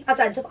and family. I'd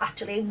end up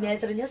actually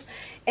murdering us.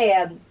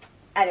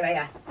 anyway,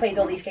 yeah, played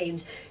all these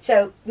games.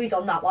 So we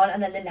done that one,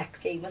 and then the next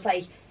game was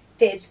like,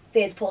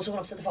 they'd pull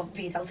someone up to the front,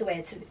 read out a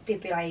word, so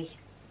they'd be like,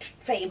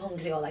 fame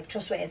hungry or like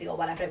trustworthy or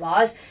whatever it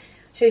was.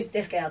 So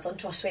this girl's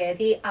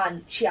untrustworthy,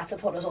 and she had to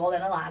put us all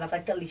in a line of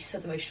like the least to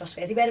the most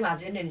trustworthy. Bear in mind,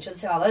 we didn't know each other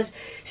 2 hours.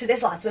 So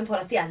this lad's been put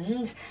at the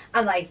end,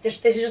 and like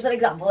this is just an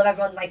example of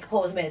everyone like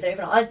causing murder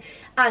over on.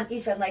 And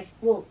he's been like,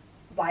 well,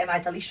 why am I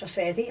the least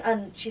trustworthy?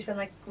 And she's been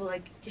like, well,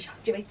 like you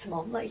shagged your mate's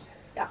mum, like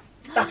yeah,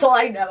 that's all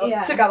I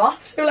know to go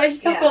off. So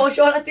like, of course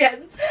you're at the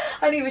end.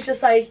 And he was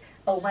just like,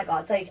 oh my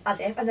god, like as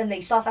if. And then they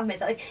start having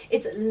murder, like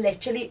it's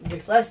literally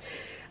ruthless.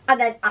 And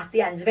then at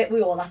the end of it,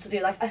 we all had to do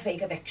like a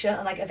fake eviction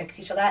and like evict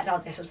each other. Now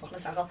this was fucking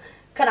hysterical.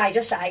 Can I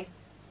just say,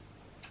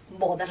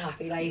 more than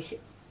happy, like,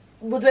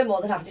 would have been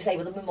more than happy to say,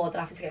 would have been more than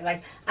happy to go,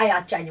 like, I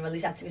had genuinely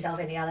said to myself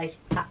in here, like,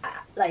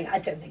 I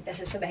don't think this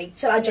is for me.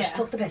 So I just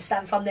took the piss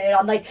then from there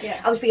on, like,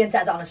 I was being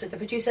dead honest with the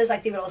producers,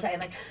 like, they were all saying,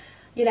 like,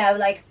 you know,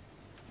 like,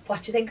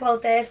 what do you think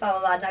about this, blah, blah,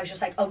 blah, and I was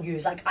just like, oh, you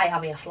was like, I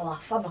am here for a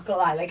laugh, I'm not gonna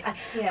lie, like, I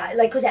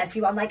like, because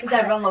everyone, like... Because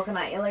everyone looking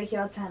at you like you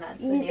had 10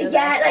 heads.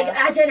 Yeah, like,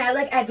 I don't know,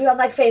 like, everyone,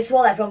 like, first of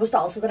all, everyone was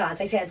dolled to the nines,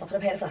 I turned up in a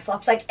pair of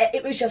flip-flops, like,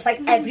 it was just,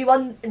 like,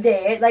 everyone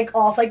there, like,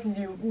 off, like,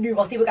 knew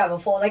what they were going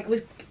for, like,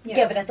 was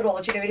giving it their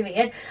all, do you know what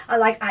I mean? And,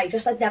 like, I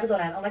just, I'd never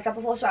done anything like that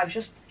before, so I was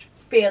just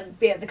being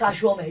the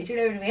casual me, do you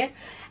know what I mean?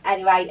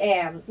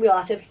 Anyway, we all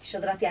had to evict each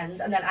other at the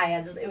end, and then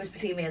it was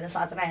between me and the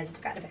lads, and I ended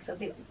up getting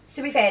evicted.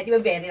 To be fair, they were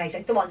really nice,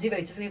 like the ones who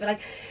voted for me were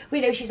like,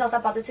 we know she's not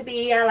that bothered to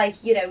be here,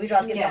 like, you know, we'd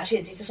rather give the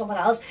opportunity to someone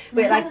else.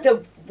 Where like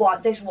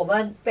this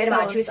woman, bear in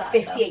mind she was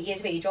 58 years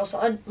of age or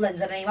something,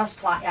 Linda name was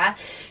twat, yeah,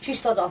 she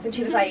stood up and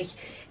she was like,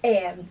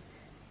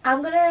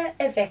 I'm gonna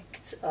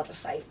evict, I'll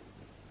just say,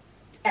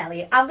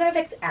 Ellie. I'm going to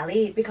evict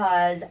Ellie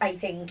because I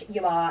think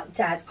you are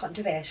dead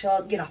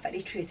controversial, you're not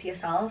very true to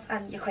yourself,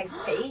 and you're quite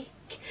fake.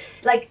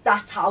 Like,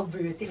 that's how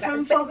rude they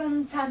From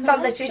fucking 10 minutes?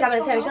 From literally 10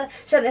 minutes.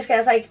 So this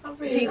girl's like,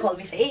 so you called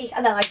me fake?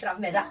 And then like, they're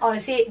having murder.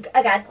 Honestly,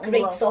 again,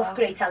 great stuff,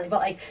 great telling,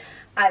 but like,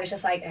 I was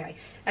just like,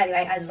 anyway,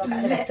 I ended up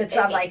getting evicted,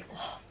 so I'm like,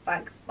 oh,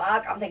 thank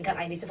fuck, I'm thinking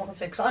I need to fucking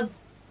swig something.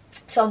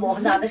 So I'm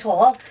walking down this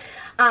hall,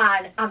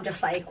 and I'm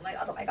just like, oh my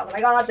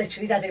god,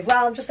 literally dead over.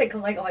 Well, I'm just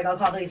thinking like, oh my god, I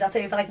can't believe that's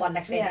over, like one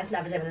next minute, it's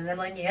never been in a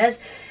million years.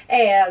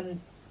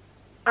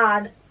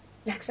 And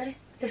next minute,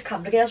 this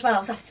camera girl's ran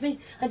out after me,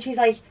 and she's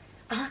like,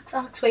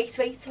 Alex, wait,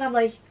 and I'm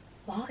like,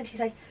 what? And she's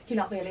like, you're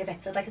not really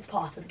evicted, like it's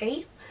part of the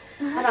game.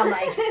 And I'm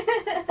like,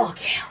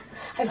 okay.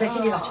 I was like,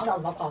 can you not just tell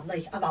them I've gone,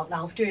 like, I'm out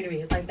now, do you know what I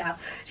mean? Like now.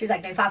 She was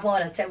like, no, 5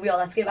 minutes, so we all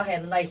had to go back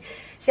in and like,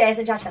 sit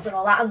and chat and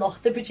all that, and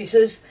look, the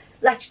producers,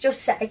 let's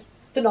just say,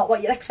 they're not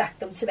what you'd expect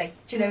them to be.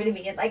 Do you know what I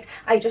mean? Like,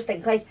 I just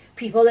think, like,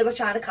 people that were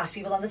trying to cast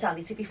people on the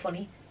telly to be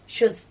funny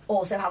should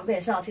also have a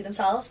personality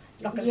themselves.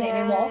 I'm not going to say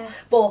no more.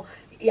 But,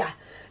 yeah.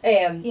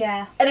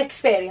 An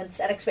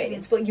experience,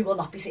 but you will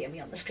not be seeing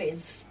me on the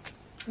screens.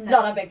 No.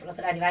 Not on Big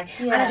Brother anyway.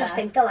 And I just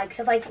think the likes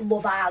of like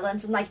Love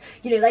Island and like,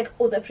 you know, like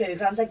other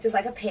programmes, like there's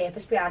like a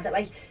purpose behind it,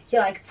 like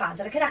you're like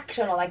finding a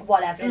connection or like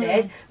whatever it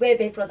is. Where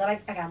Big Brother,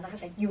 like again, like I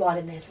said, you are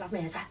in there to have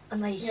murder,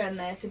 and like you're in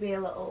there to be a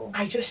little.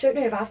 I just don't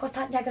know if I've got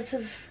that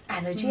negative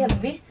energy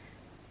in me.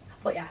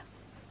 But yeah.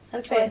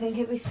 I think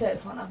it'd be so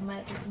fun having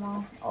murder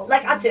tomorrow.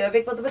 Like I'd do a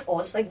Big Brother with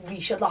us, like we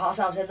should lock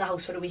ourselves in the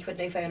house for a week with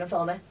no phone and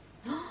film it.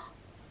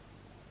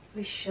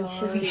 We should.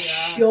 And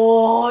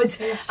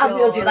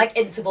we'll do like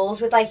intervals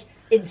with like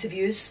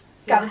interviews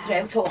going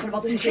through, talking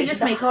about the situation. We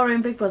just make our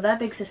own Big Brother,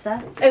 Big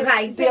Sister.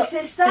 Okay, Big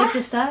Sister? Big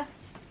Sister.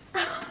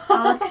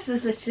 Alex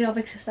is literally our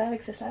Big Sister,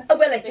 Big Sister. And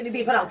we're literally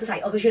being put out the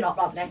title because you're not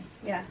Rodney.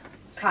 Yeah.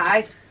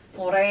 Okay,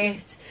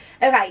 alright.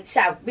 Okay,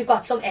 so we've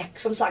got some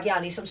some saggy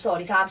Annie, some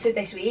story time. So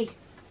this week,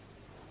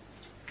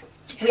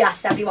 we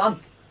asked everyone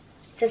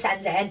to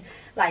send in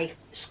like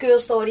school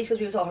stories because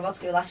we were talking about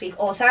school last week.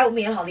 Also,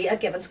 me and Holly are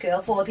giving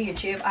school for the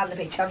YouTube and the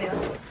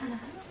Patreon.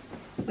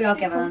 We are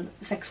given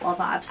 6 more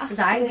vibes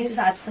today. We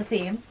decided to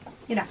theme,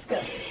 you know.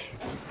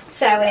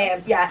 So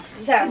yeah.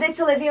 So is it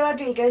Olivia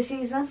Rodrigo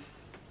season?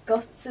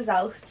 Guts is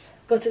out.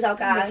 Guts is out,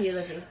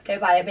 guys. Go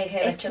buy it, make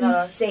her rich and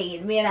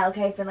insane. Me and LK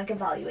have been like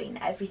evaluating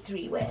every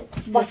 3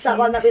 words. What's that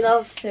one that we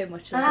love? So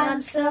much.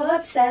 I'm so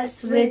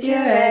obsessed with your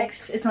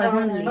ex. It's not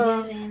even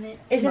released.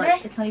 Isn't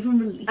it? It's not even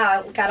released.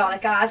 Oh, get on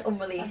it, guys.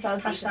 Unreleased.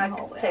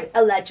 Hashtag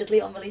allegedly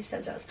unreleased.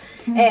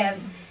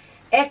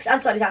 X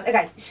and story times.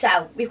 Okay,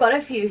 so we've got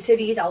a few to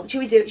read out. Should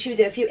we do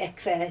a few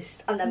X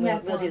first, and then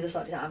we'll do the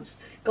story times.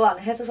 Go on,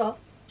 hit us up.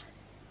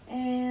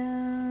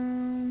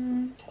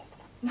 When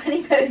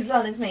he posts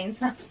on his main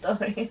Snap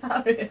story,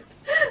 how rude.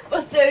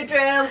 But so true.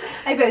 I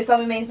posted on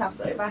my main Snap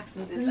story by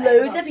accident.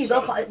 Loads of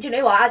people. Do you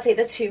know what? I'd say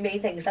the 2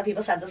 main things that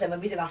people send us in when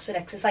we do ask for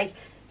X is like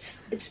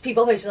it's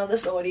people posting on the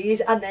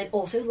stories, and then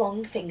also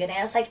long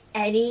fingernails. Like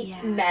any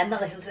men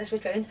that listen to this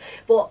with phones,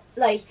 but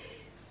like.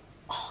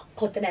 Oh,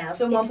 cut the nails.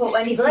 Someone put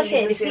when he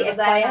sneezes the other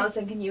day, and I was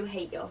thinking, you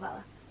hate your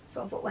fella.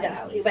 Someone put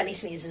when he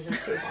sneezes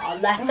is too far.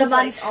 Let the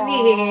man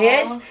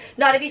sneeze.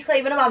 Not if he's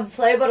claiming a man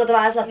flu, but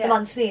otherwise let the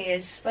man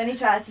sneeze. When he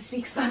tries to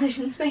speak Spanish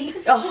in Spain.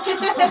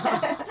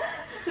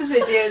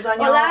 There's videos on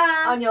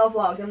Hola. your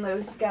vlog and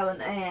Lewis is going,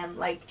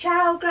 like,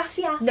 ciao,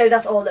 gracias. No,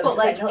 that's all Lewis But,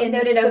 like, was saying.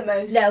 in the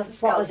most No, what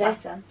Scouse was it?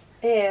 accent.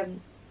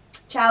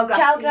 Ciao, Ciao,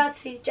 ciao,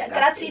 grazie.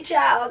 grazie,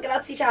 ciao,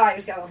 grazie, ciao. I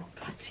was going,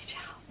 grazie,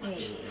 ciao.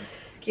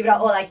 Keep it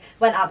out. Or like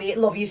when Abby,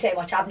 love you so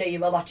much, Ab, know you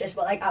will watch this,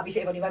 but like Abby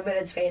say funny when we're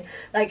in Spain,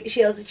 like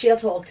she'll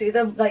talk to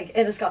them like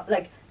in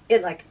a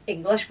in like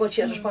English, but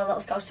she'll just put a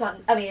little Scouse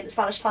twang,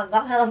 Spanish twang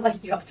on, and I'm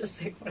like, you're just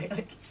so funny,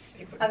 like it's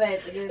so funny. I've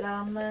heard they do that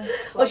on the...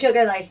 Or she'll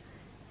go like,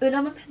 un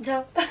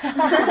momento.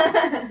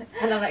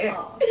 And I'm like,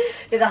 no,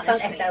 that's on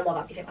Ecto, I love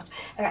Abby so much.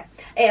 Okay,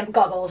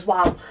 goggles,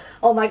 wow.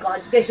 Oh my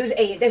god, this is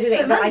aimed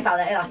at my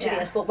fella, it actually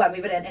is, but when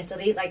we were in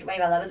Italy, like my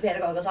fella had a pair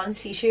of goggles on and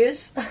sea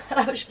shoes, and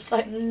I was just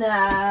like,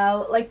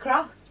 no, like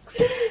Crocs.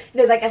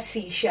 No, like a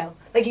sea show.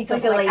 Like he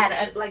does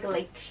like a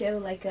lake show,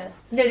 like a...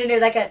 No,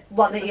 like a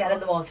one that you get in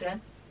the water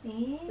in.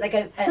 Yeah. Like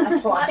a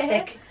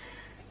plastic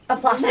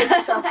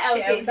soft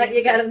show that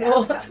you get in the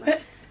water.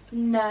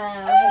 No,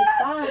 I hate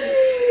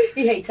that.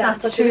 He hates that.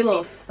 That's true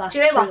love. Do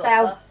you know what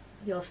though?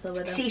 You're still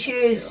with him. Sea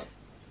shoes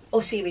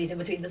or seaweed in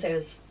between the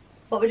toes?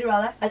 What would you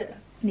rather? I don't know.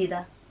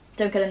 Neither.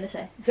 Don't get in the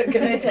sea. Don't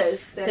get No it.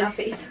 toes, they're not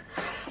feet.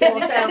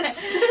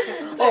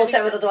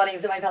 Also another one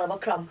named my fella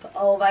about cramp.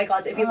 Oh my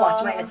god, if you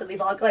watch my Italy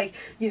vlog, like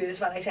use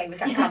when I say we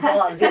got cramp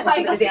all on the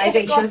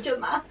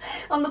hydration. That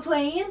on the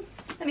plane,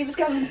 and he was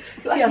going.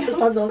 He had to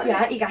stand up,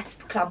 yeah, he gets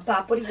cramp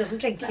bad, but he doesn't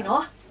drink, you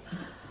know.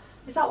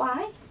 Is that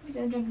why? He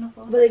didn't drink enough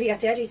water. Well, if you get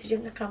dehydrated, you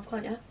can get cramp,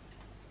 can't you?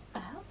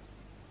 Oh.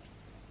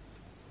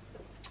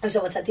 And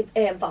someone said the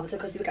vomit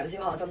because they were getting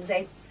too hard on the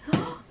day.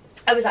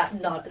 I was at,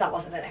 no, that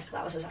wasn't an ick,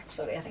 that was a sex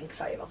story, I think,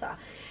 sorry about that.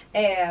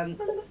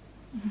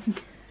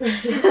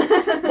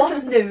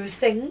 What's news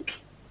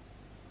think?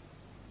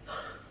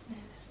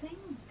 Nose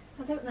thing?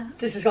 I don't know.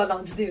 This has gone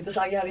on to do with the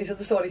Sagiaris and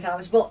the story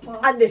times, but,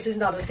 and this is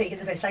not us taking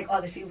the piss, like,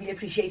 honestly, we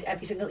appreciate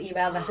every single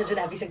email message and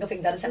every single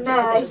thing that is sent to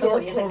me. This is the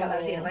funniest thing I've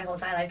ever seen in my whole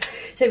entire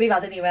life. So we've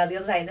had an email the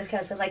other day, and this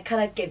girl's been like, can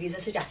I give you a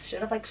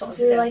suggestion of, like, something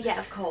So to we do? were like, yeah,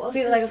 of course.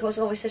 We were like, of course,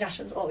 always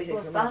suggestions, always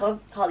in from that one.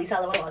 Holly,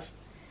 tell her what it was.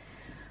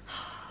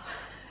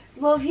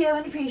 Love you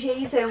and appreciate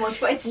you so much,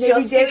 but it's No,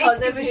 just we do, because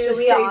it's of just who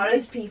we so are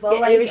as people, yeah,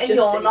 like, it was and just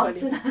you're so not funny.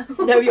 to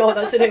know. No, you're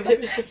not to know, but it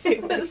was just so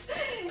funny.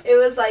 It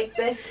was like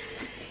this,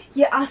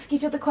 you ask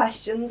each other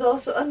questions or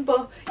something,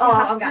 but you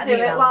I'm have to getting do an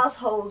it email. whilst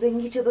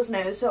holding each other's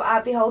nose, so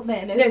I'd be holding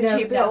their nose and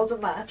she'd be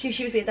holding mine. She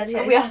was being that,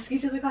 And we ask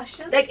each other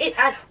questions. like, it,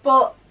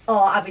 But,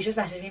 Abby just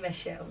messaged me,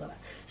 miss you, love it.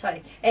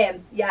 Sorry.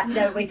 Yeah,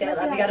 no, wait there,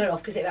 let me get it up,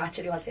 because it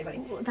actually was so funny.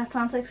 Ooh, that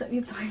sounds like something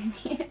you've done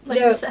here. Like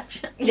No.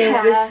 reception. No,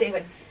 it was so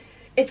funny.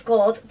 It's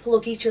called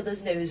Plug Each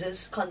Other's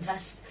Noses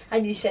contest,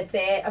 and you sit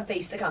there and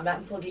face the camera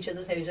and plug each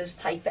other's noses,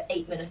 type for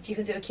 8 minutes. You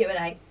can do a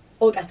Q&A,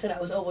 or get to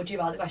knows, or would you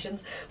rather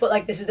questions. But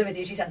like, this is the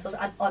video she sent us,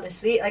 and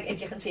honestly, like, if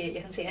you can see it,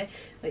 you can see it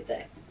right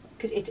there,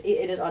 because it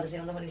is honestly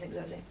one of the funniest things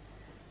I've ever seen.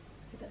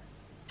 Right there.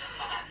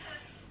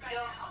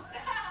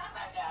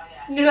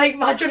 And you're like,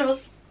 imagine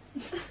us. I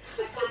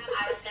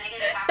was sitting in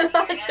the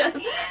cafeteria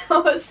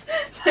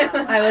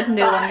and I would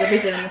no longer be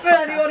doing this. For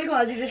anyone who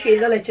can't see the screen,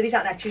 they're literally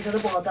sat next to each other,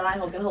 borderline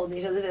hugging, holding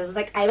each other's noses.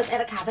 Like, I was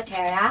in a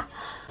cafeteria.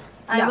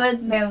 I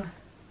would No.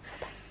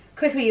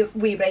 Quick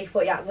wee break,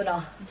 but yeah, we're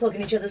not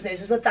plugging each other's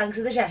noses. But thanks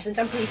for the suggestions,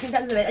 and please send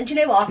them in. And do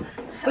you know what?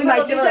 We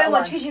might do so so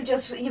much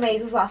because you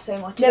made us laugh so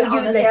much. No, And you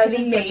honestly, I was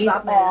literally in such a made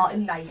bad our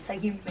mood. night.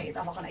 Like, you made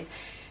our fucking night.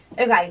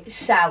 Okay,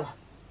 so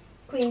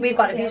Queen, we've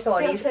got a few yeah,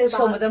 stories. feels so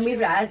Some bad. of them we've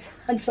read,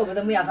 and some of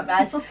them we haven't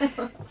read.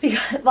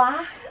 Because,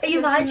 what? Are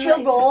you mad?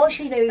 She'll roar.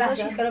 She knows what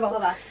she's going to roar.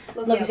 Love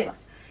her. Love you too.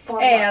 Go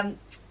on,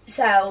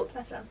 So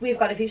That's right. we've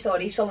got a few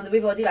stories. Some of them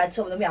we've already read,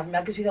 some of them we haven't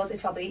read, because we thought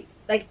it's probably,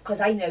 like,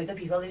 because I know the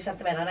people who sent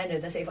them in and I know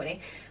they're so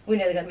funny. We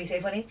know they're going to be so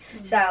funny.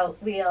 So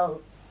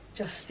we'll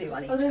just do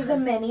one each. Oh, there was a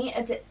mini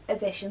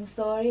addition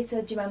story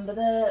to, do you remember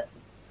the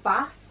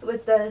bath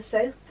with the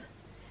soap?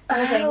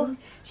 And the Oh. thing?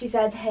 She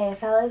said hair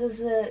fella does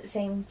the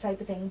same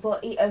type of thing,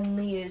 but he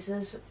only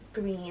uses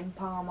green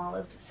palm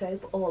olive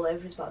soap all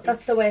over his body.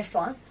 That's the worst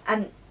one.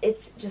 And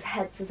it's just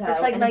head to toe.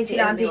 It's like and it's the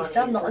 99p only one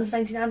still, he nothing's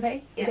uses.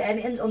 99p. If Yeah.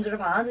 anything's under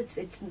 £1,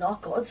 it's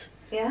not good.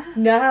 Yeah.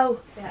 No.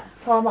 Yeah.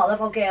 Palm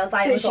olive or girl,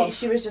 buy it So with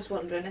she was just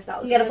wondering if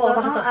that was You get a weird full or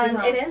box not, of and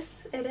 £2.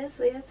 it is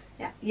weird.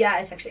 Yeah. Yeah,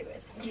 it's actually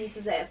weird. You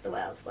deserve the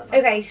world. But not.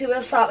 Okay, so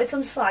we'll start with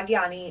some slag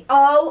Yanni.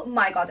 Oh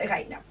my god,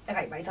 okay, no.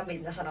 Okay, right, I'm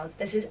reading this one out.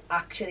 This is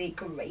actually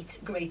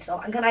great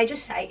stuff. And can I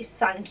just say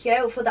thank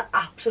you for the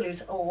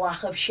absolute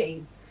lack of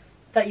shame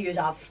that you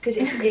have, because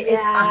it's Yeah,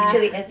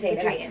 actually insane.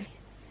 the Okay. dream.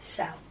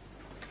 So,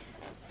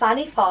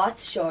 Fanny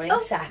farts during Oh.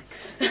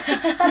 sex.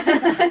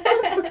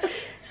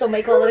 Some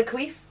may call it a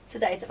queef.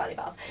 Today it's a Fanny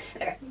fart.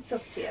 Okay. It's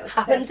up to you. It's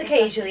Happens personal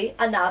occasionally,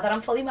 and now that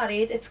I'm fully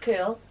married, it's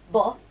cool,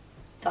 but ...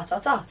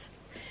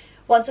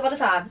 Once upon a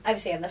time, I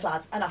was seeing this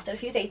lad, and after a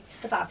few dates,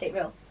 the 5-date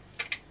rule.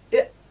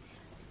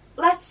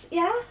 Let's,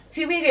 yeah.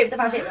 Do we agree with the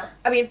 5-date rule?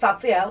 I mean, fab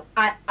for you.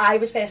 I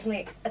was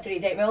personally a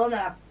 3-date rule, and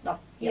then I'm not.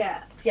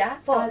 Yeah. Yeah,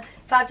 but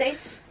 5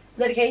 dates,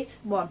 litigate.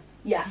 1.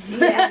 Yeah.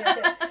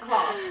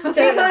 Half.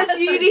 Because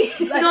you need,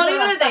 Let's not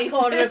even harass a that date.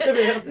 corner of the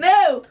room.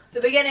 No,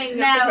 The beginning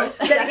no. of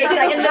the In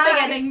the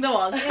beginning, the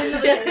one. No,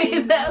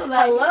 like,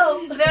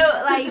 Hello.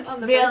 no, like,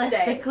 On the first day.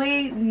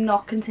 realistically,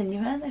 not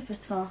continuing if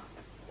it's not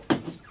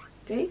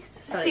great.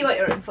 Sorry. See what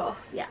you're in for.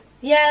 Yeah.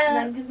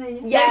 Then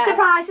continue. Yeah. No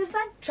surprises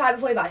then? Try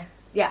before you buy.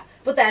 Yeah.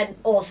 But then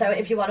also,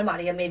 if you want to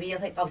marry him, maybe you'll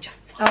think, oh, just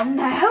Oh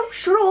no,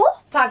 sure.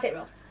 5-date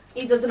rule.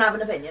 He doesn't have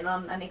an opinion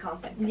on, and he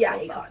can't think. Yeah, Full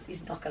he stop. can't.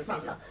 He's not going It's to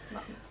not be enough.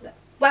 Not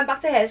Went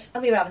back to his,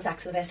 and we were having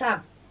sex for the first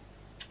time.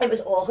 It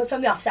was awkward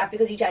from the offset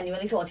because he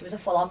genuinely thought he was a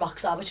full-on rock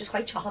star, which was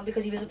quite shocking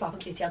because he was a proper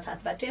cutie outside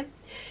the bedroom.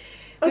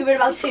 We were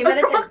about 2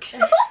 minutes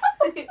in.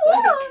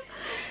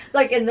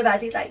 Like in the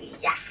bed, he's like,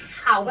 yeah.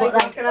 But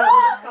like, rocking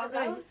out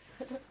in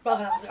his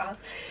rocking out his cock.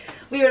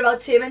 We were about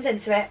 2 minutes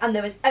into it, and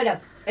there was,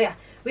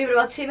 we were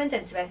about 2 minutes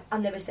into it,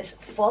 and there was this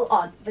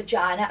full-on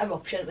vagina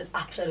eruption with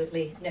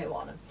absolutely no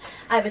warning.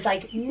 I was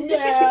like,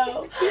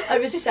 no. I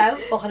was so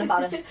fucking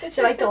embarrassed.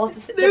 So I thought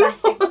the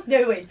best thing,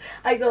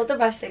 I thought the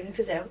best thing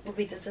to do would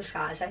be to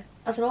disguise it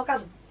as an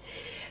orgasm.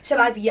 So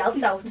I've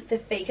yelled out the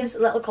fakest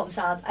little cum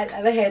sound I've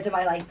ever heard in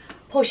my life,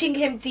 pushing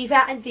him deeper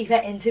and deeper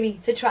into me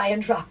to try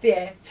and drop the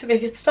air to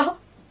make it stop.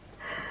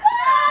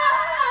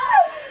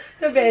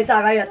 The first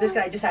time I heard this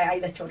guy just say, I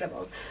literally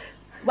dribbled.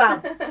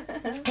 Well,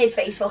 his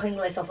face fucking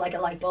lit up like a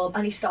light bulb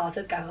and he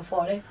started going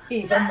for it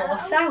even more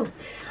so.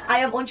 I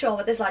am unsure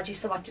what this lad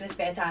used to watch in his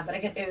spare time, but I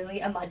can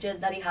only imagine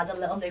that he had a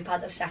little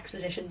notepad of sex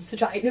positions to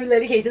try. No,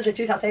 Lily Kate is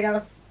literally sat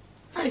there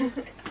going,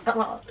 come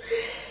on.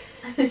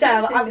 So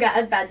I'm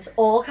getting bent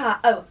all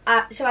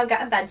I'm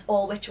getting bent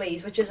all which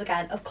ways, which is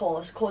again, of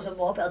course, causing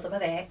more build-up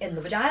of air in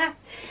the vagina.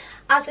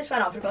 As this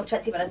went on for about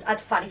 20 minutes, I'd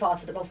fanny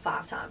farted about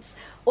 5 times,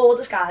 all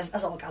disguised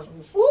as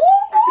orgasms.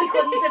 He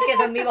couldn't have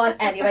given me one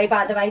anyway,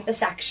 by the way. The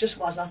sex just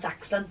was not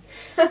excellent.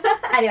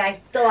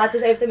 Anyway, the lad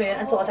was over the moon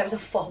and thought I was a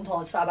fucking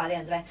porn star by the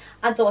end of it,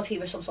 and thought he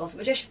was some sort of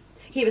magician.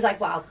 He was like,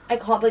 wow, I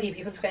can't believe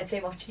you can squirt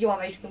so much. You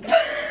want me to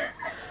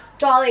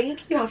Darling,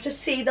 you have to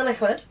see the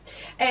liquid.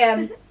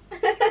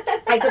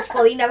 I could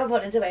fully never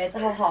put into words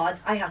how hard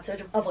I had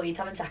to avoid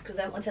having sex with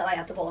him until I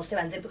had the balls to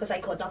end it, because I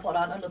could not put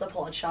on another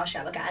porn star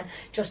show again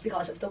just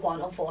because of the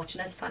one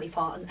unfortunate fanny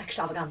farting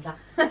extravaganza.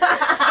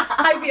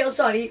 I feel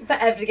sorry for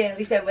every girl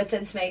he's been with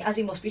since me, as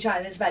he must be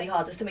trying his very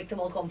hardest to make them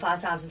all come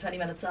 5 times in 20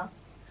 minutes now.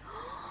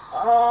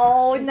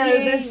 Oh no,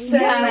 there's so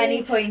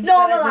many points.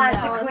 Normalise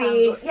the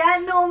queen. Yeah,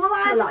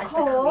 normalise Normalise of the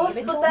course,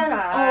 queen. but It's then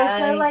alright.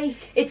 also like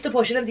It's the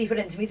pushing him deeper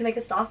into me to make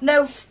it stop.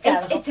 No, it's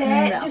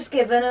just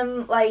giving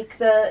him like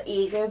the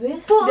ego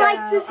boost. but No,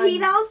 like, does he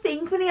now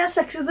think when he has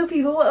sex with other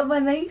people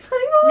when they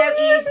No,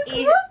 he's does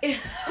he not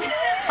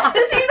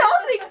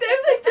think them?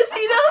 Like, does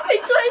he not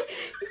think like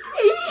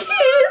he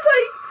is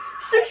like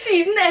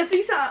succeeding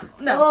every time?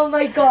 No. Oh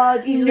my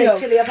god, he's No.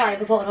 literally applying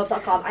for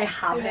Pornhub.com. I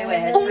have no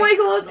words. Oh my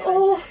god.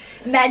 Oh.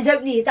 Men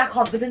don't need that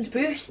confidence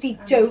boost. They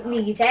don't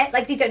need it.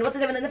 Like, they don't know what to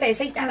do in the first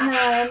place. And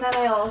then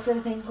I also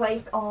think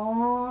like,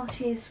 oh,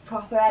 she's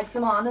proper egged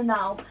him on, and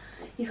now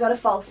he's got a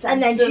false sense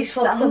And then of she's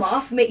fucked him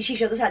self. off. She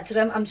should have said to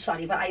him, I'm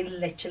sorry, but I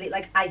literally,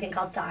 like, I think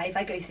I'll die if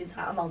I go through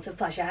that amount of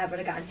pleasure ever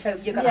again. So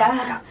you're going to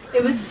have to go.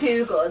 It was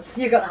too good.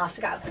 You're going to have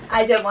to go.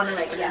 I don't want to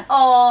ring yet.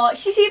 Oh,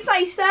 she seems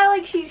nice there.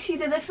 Like she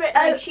did it for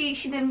like she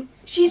didn't.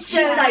 She's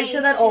nicer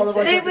than all of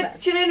us. No,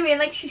 but do you know what I mean?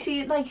 Like she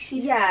seemed like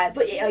she's. Yeah,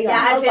 but Yeah,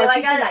 I feel like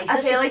she's the nicest.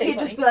 I feel It's like so you'd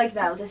just funny. be like,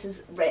 no, this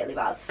is really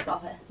bad.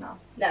 Stop it. No,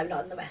 No,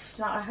 not in the West. it's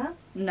not her.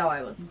 No,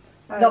 I wouldn't.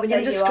 Not when you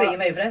can just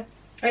scream over it.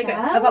 Okay,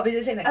 Yeah. I'll probably do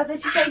the same thing. Oh,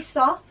 did you say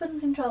stop and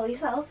control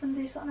yourself and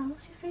do something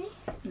else? You're free.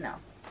 No.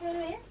 You know what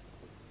I mean?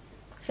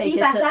 Fake Be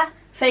it. better.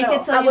 Fake No,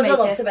 it till I you would make have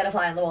loved it. to be a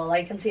fly on the wall,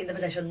 like, and seen the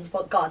positions,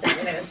 but God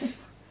only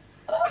knows.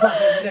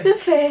 God only The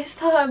knows. first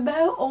time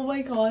now. Oh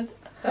my god.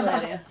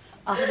 Hilarious.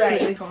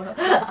 Absolutely Right.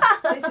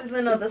 cool. This is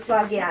another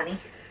slaggy Annie.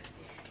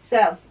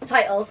 So,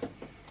 Titled.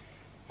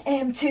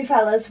 2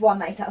 fellas, 1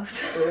 night out.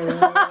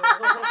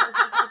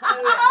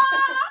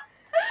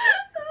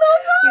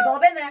 We've all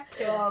been there.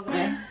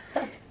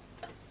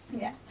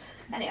 Yeah.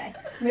 Anyway,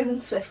 moving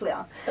swiftly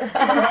on.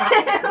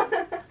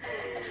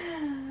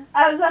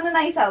 I was on a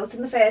night out,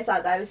 and the first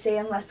ad I was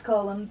seeing, let's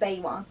call him Bay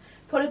 1,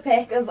 put a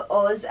pic of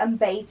us and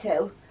Bay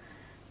 2.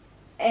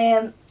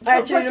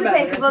 Puts a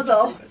pic of us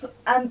up,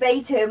 and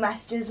Bay 2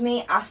 messages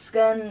me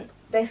asking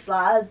this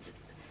lad,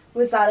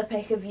 was that a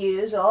pic of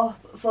yous up,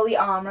 fully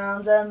arm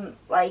around him,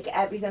 like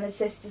everything his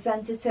sister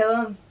sent it to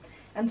him,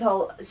 and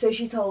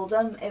she told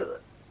him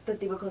that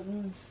they were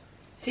cousins.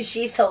 So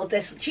she told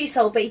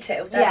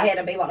B2 that Yeah. he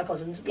and B1 are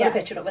cousins, put Yeah. a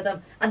picture up with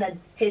them, and then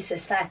his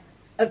sister,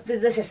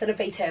 the sister of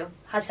B2,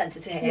 has sent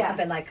it to him Yeah. and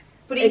been like,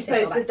 But Is he's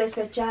this posted this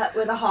picture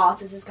with a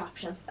heart as his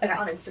caption Okay.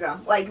 on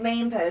Instagram. Like,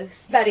 main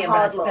post, very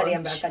hard inbred, very launch,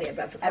 inbred, very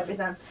inbred for the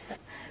cousin. everything.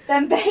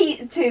 Then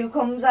Bay 2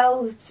 comes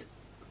out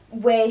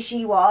where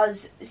she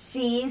was,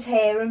 sees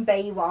her and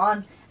Bay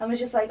 1, and was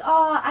just like,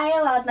 oh,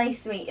 hi lad,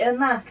 nice to meet you, and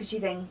that, because he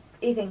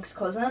thinks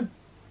cousin.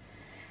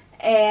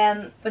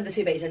 When the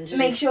 2 B's are introduced.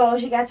 Make sure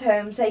she gets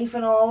home safe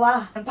and all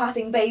that, and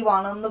patting Bay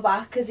 1 on the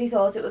back because he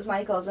thought it was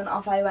my cousin.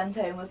 Off I went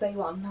home with Bay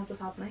 1 and had a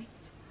fab night.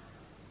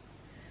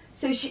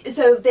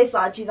 So this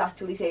lad she's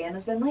actually saying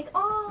has been like,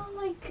 oh,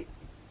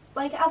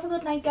 like have a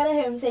good night, get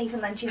her home safe,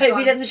 and then she's Hope gone.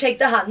 we didn't shake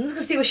their hands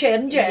because they were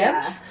sharing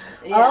germs.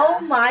 Yeah. Oh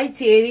my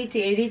dearie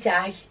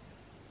day.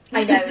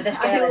 I know this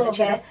girl isn't.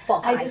 She's a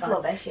fucking I icon. just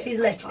love her. She's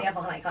literally a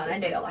fucking icon. I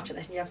know you're watching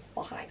this and you're a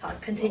fucking icon.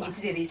 Continue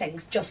to do these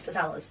things just to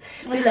tell us.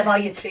 We live our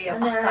youth through you. Oh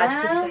God, you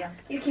keep so young.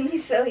 You can be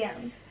so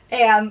young.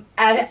 And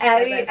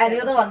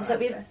any other ones that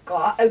we've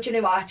got? Oh, do you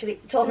know what? Actually,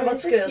 talking about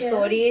school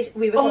stories,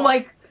 we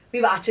were we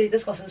were actually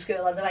discussing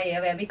school on the way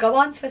here. We go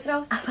on, spit it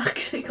out. I've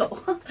actually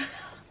got one.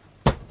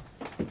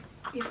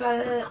 You've got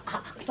a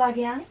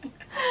slaggy eye.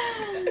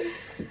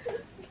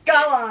 Go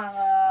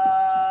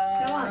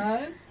on. Go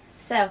on.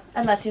 So,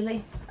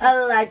 allegedly.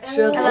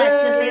 Allegedly.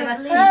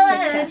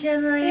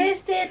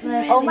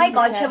 Oh my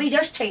God, shall we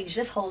just change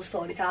this whole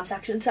story time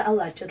section to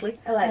allegedly?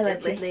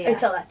 Allegedly.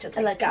 It's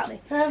allegedly. Allegedly.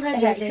 Go.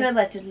 Okay, so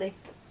allegedly,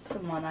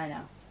 someone I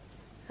know.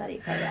 Very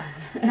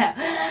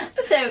well.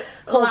 So,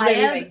 Called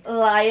Lily Mate.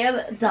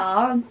 lying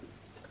down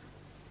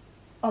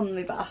on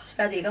my back.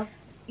 Spread eagle.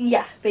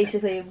 Yeah,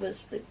 basically it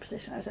was the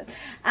position I was in.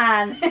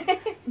 And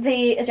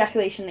the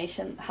ejaculation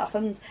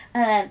happened.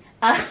 And then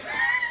I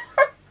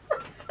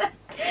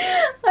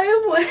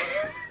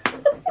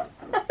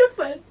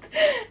went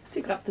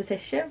to grab the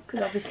tissue,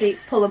 because obviously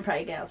pull and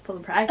pray, girls, pull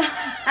and pray.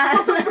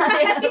 And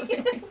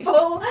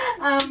Pull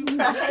and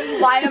pray.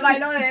 Why am I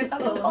not in?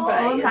 pull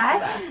and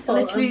pray.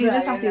 Literally the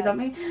tattoos on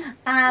me.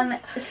 And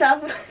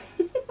so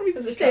we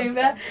pushed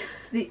over to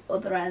the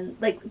other end,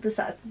 like the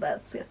side of the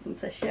bed, to get some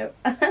tissue.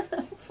 And then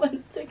I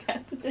went to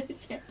get the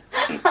tissue.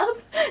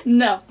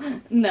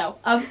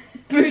 I've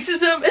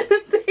bruises him in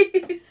the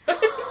face.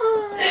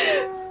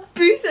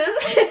 Bruises him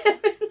in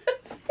the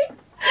face.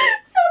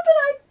 Something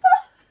like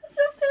that.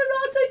 Something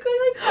around so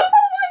quickly. Oh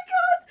my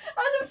God!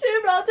 As I'm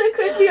turning around so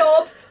quickly,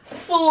 arms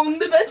flung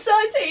the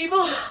bedside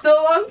table. The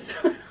lamps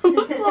on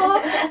the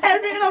floor.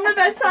 Everything on the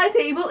bedside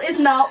table is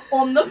now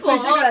on the floor.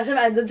 Aggressive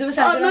ending to a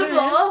session On the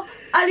floor.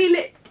 And I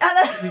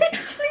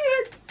literally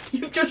went,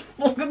 you've just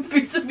fucking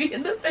booted me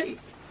in the face.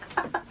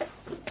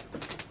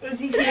 Was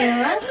he feeling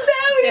it?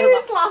 No, he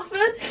was laughing.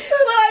 But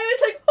I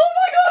was like, oh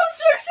my God, I'm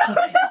so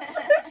sorry, I'm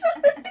so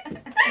sorry.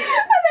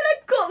 And then I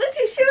got the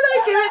tissue and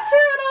I gave it to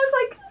him and I was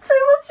like, so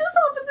much just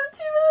happened in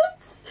 2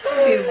 minutes.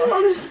 Too much.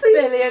 Honestly.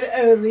 Million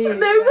only.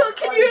 No, but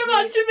can you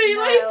imagine me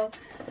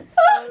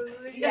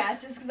like... Yeah,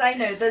 just because I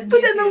know that But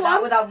you then do the that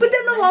lamp, without but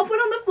then the meaning lamp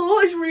went on the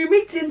floor. His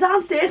roommate's in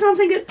downstairs, and I'm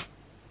thinking,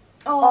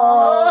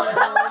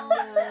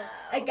 Oh.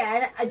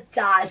 Again, I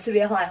died to be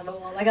a fly on the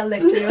wall. Like I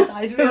literally would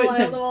die to be a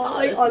fly on the wall.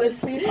 Like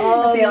honestly, it.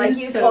 I feel like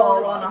you so fall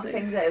or knock embarrassing.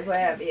 things over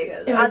wherever you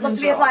go. I'd love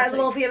to be a fly on the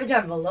wall for you in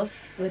general, love.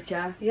 would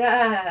ya?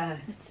 Yeah,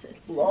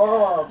 It's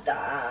love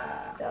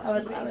that. I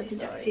would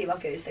enjoy it. See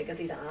what goes think of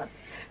his dad.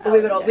 But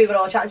we were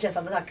all chatting shit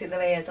on the taxi the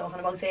way talking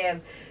about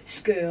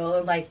school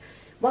and like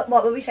what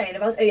were we saying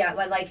about? Oh yeah,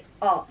 when like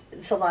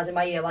some lads in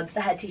my year once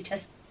the head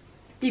teachers.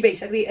 You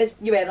basically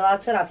you weren't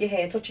allowed to have your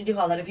hair touching your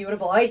collar if you were a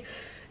boy.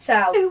 So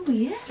Oh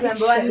yeah. Remember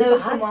It's when so there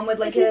was bad. someone with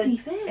like Like a a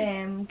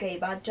defect. gay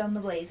badge on the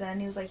blazer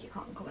and he was like, you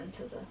can't come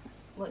into the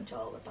lunch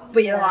hall with that.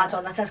 but you're allowed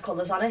one that has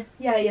colours on it.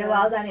 Yeah, you're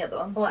allowed any other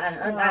one. Well,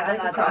 and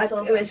Like a cross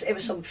or it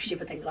was some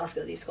stupid thing that our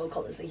school used to call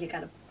colours. Like you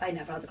kind of, I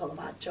never had a colour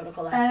badge or a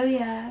colour Oh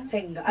yeah.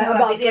 thing.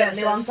 I'd be the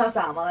only one versus- sat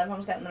down while everyone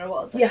was getting their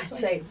awards. Yeah, actually.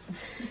 same.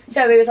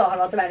 So we were talking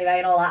about them anyway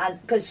and all that,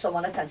 and because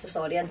someone had sent a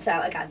story, and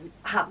so again,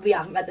 we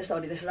haven't read the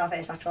story. This is our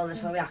first actual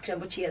initial reaction,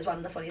 but she is one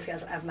of the funniest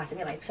girls I've ever met in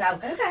my life. So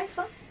Okay,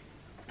 fun.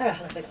 I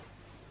reckon it'll be good.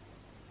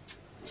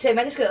 So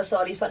many school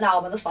stories, but now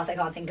I'm on the spot. I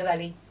can't think of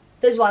any.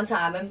 There's one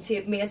time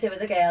me and two of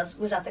the girls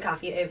was at the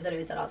cafe over the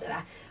road at our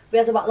dinner. We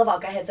had a bottle of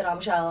vodka hidden on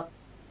Michelle.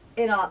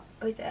 We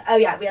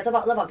had a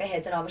bottle of vodka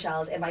hidden on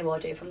Michelle's in my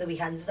wardrobe from the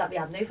weekends that we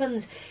hadn't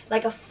opened.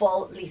 Like a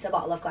full litre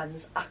bottle of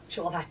Glen's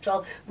actual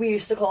petrol. We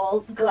used to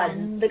call the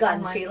Glen's Oh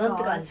my feeling, the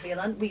God. Glen's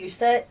feeling. We used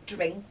to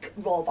drink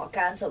raw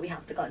vodka until we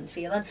had the Glen's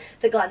feeling.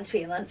 The Glen's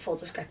feeling, full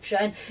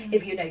description,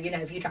 if you know, you know,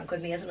 if you drank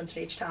with me as an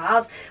underage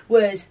child,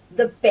 was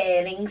the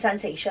burning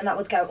sensation that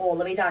would go all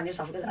the way down your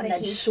esophagus and The then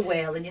heat.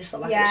 swirl in your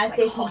stomach. Yeah, It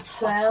the was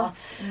just like heat hot,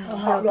 swirl.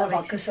 hot raw that makes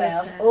vodka me so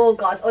swirls. sick. Oh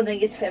God, and then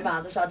you'd spin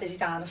round as well, dizzy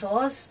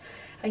dinosaurs.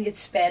 And you'd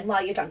spin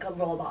while you drank a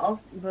raw bottle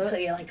But- until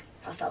you like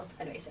passed out.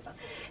 Anyway, so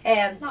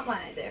fun. Not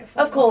my idea.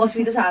 Of course,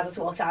 we decided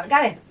to walk down and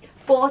get it.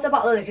 Bought a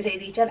bottle of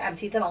Lucozade each and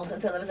emptied them out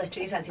until there was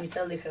literally a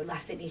centimetre of liquor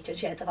left in each and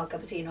shared the vodka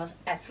between us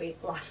every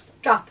last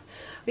drop.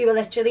 We were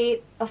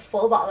literally a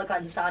full bottle of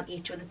Glen's down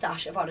each with a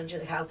dash of orange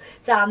liqueur.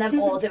 Down them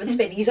all doing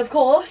spinnies, of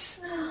course.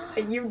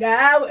 And you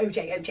know,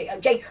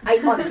 OJ.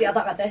 I honestly had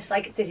that with this,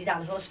 like dizzy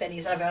dinosaurs,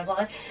 spinnies, whatever you want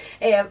to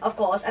call it. Of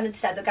course, and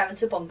instead of going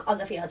to bunk on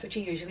the field, which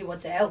you usually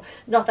would do,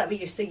 not that we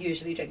used to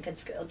usually drink in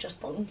school, just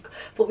bunk,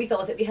 but we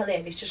thought it'd be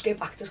hilarious just go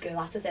back to school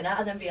after dinner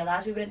and then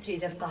realise we were in 3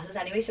 different classes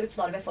anyway, so it's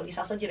not a bit funny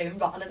sat on your own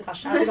rotten in the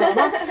class now.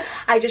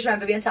 I just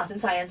remember being sat in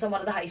science on one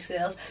of the high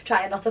schools,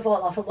 trying not to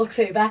fall off and look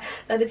sober.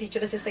 Then the teacher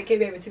assistant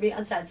came over to me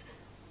and said,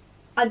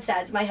 and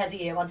said my head of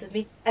year wanted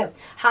me. Oh,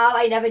 how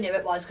I never knew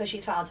it was because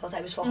she'd found out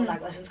I was fucking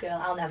legless in school.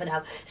 I'll never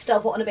know.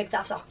 Still putting a big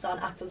daft socks on,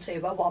 acting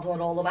sober,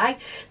 wobbling all the way.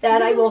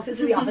 Then I walked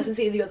into the office and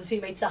seen the other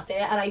two mates sat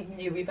there, and I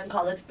knew we'd been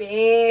collared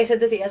bit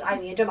into tears. I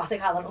mean,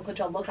 dramatic, howling,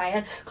 uncontrollable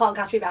crying, can't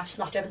catch my breath,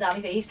 snot dripping down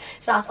my face.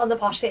 Sat on the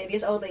posh,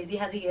 serious old lady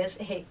head of years,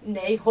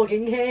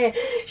 hugging her.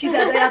 She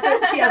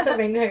said she had to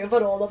ring home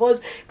for all of us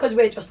because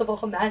we're just a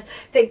fucking mess.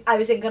 I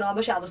was thinking, oh,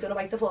 Michelle was going to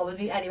wipe the floor with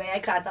me anyway. I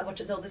cried that much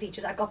and told the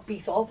teachers I got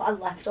beat up and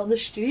left on the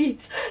street.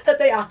 That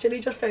they actually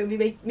just phoned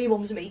me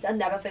mum's mate and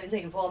never phoned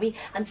home for me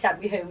and sent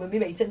me home with my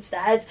mate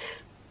instead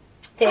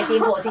 13,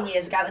 14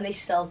 years ago, and they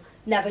still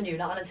never knew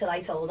nothing until I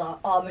told her,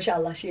 oh,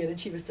 Michelle last year, and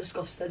she was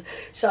disgusted.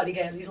 Sorry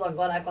girl, he's long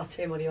one, I've got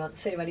so many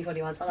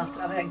funny ones, I'll have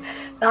to have a thing.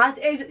 That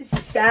is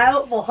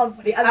so fucking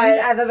funny. Have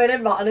you ever been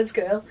in rotten in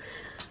school?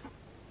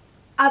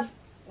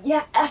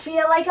 Yeah, I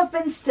feel like I've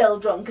been still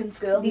drunk in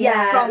school.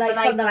 Yeah, from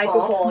the night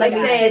before. Like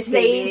yeah.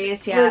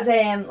 Thursdays was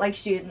like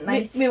student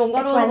nights. Me mum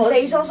got all It's of us.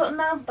 Wednesdays or something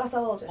now. That's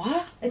how old it is.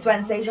 What? It's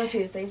Wednesdays or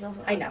Tuesdays or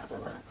something. I never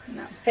done that.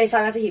 No. First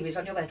time I went to Hebrews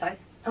on your birthday.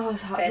 Oh,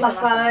 it's hot. First Last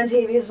and last time I went to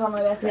TV was on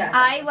my birthday. Yeah.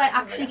 I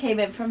actually came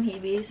in from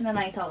Hebe's in the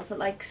night. I was at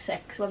like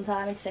 6 one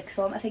time in sixth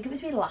form. I think it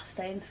was my last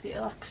day in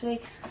school actually.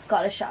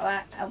 Got a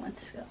shower and went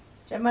to school.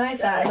 Do you remember when I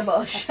fell in the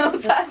bush?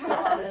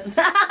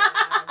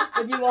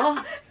 And you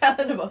are? Fell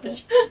in the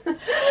bush.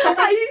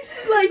 I used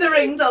to like The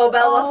ring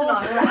doorbell wasn't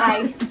on, and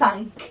I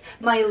thank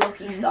my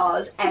lucky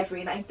stars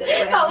every night that it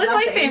went that on was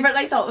my thing. favourite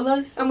night out with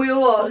us. And we were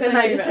walking, and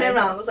my I just favourite. turned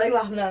around, was like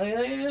laughing at me,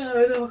 like,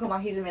 oh, the fucking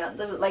Mackies in my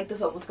hand. Like the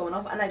sun was coming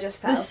up, and I just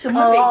fell. The sun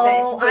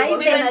Oh, was I I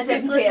miss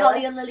didn't Ruthless feel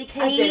Holly it. and Lily I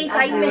Kate. didn't-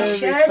 I I miss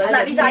didn't. yours. I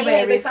Let me didn't. die here,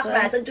 We big fat were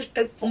red, and just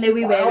go No,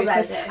 we were wild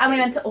Ruthless. red. And we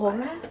went to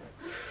Aura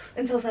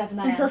Until 7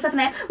 a.m. until 7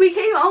 a.m. We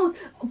came out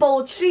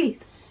Bold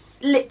Street,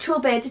 literal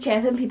birds of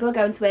chirping, people are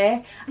going to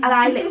work, and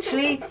I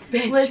literally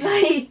was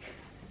like,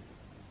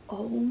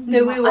 oh No,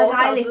 we my- walked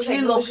and I out, it was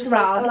literally like- it was looked just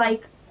like, around oh,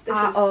 like, this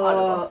is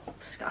oh,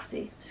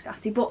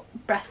 scatty, but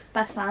best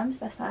times.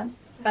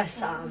 Best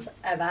times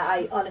ever.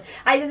 I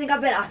don't think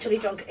I've been actually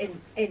drunk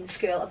in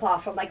school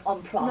apart from like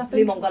on prom.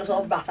 My mum got us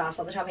all rat ass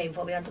on the champagne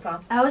before we went to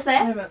prom. I was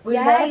there.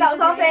 Yeah, that was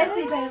our yeah. first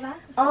sleepover.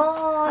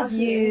 Oh,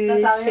 you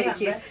That's how I so remember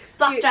cute. it.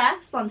 Black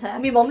dress, one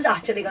time. My mum's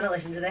actually going to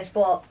listen to this,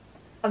 but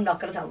I'm not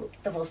going to tell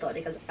the full story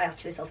because I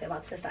actually still feel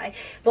bad to this day.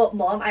 But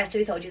Mum, I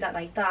actually told you that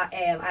night that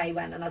I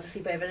went and had a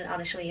sleepover in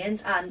Anna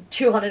Shalene's, and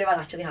 200 knew what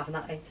actually happened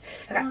that night.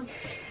 Okay,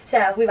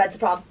 so we went to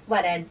prom,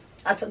 went in,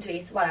 had something to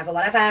eat,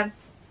 whatever.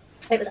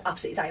 It was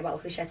absolutely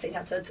diabolically shit. St.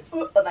 Edward's,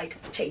 like,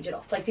 change it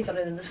up. Like, they've done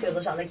it in the school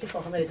as well. Like, your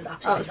fucking loads is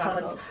absolutely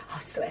horrible.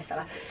 it's the worst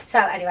ever. So,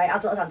 anyway,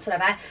 had a little dance,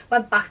 whatever.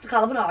 Went back to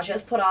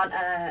Calabonages, put on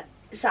a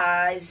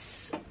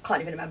size,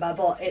 can't even remember,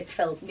 but it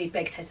filled me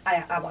big tit.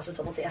 I was a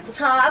double T at the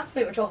time.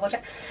 We were talking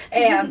about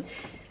it.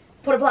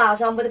 Put a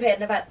blouse on with a pair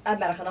of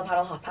American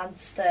Apparel hot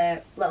pants,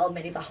 the little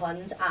mini black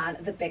ones, and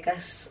the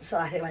biggest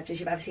selected wedges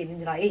you've ever seen in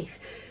your life.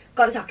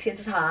 Got a taxi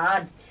into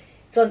town.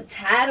 Done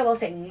terrible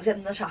things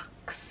in the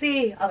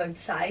taxi, I won't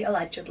say,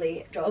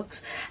 allegedly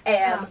drugs,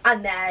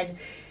 and then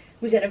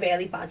was in a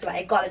really bad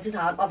way. Got into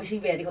town, obviously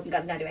really couldn't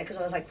get in anyway because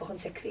I was like fucking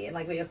 16,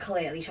 like we were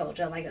clearly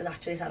children, like it was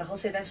actually terrible.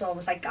 So this one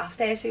was like gaff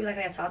there, so we were like,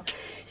 I had town.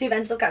 So we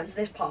ended up going to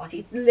this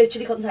party,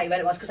 literally couldn't tell you where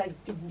it was because I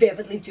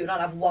vividly do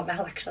not have one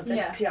recollection of the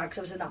taxi ride because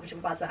I was in that much of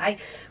a bad way.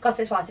 Got to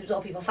this party, there was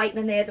all people fighting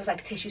in there, there was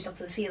like tissue stuck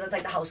to the ceilings,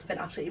 like the house had been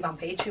absolutely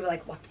rampaged. We were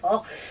like, what the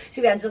fuck?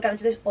 So we ended up going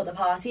to this other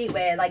party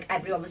where like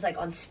everyone was like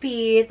on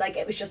speed, like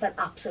it was just an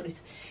absolute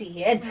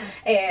scene.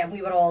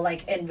 We were all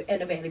like in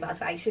a really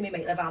bad way. So my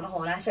mate lived around the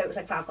corner, so it was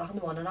like 5 o'clock in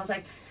the morning, and I was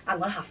like, I'm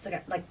gonna have to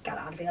get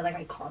out of here, like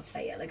I can't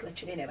stay here, like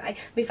literally no way.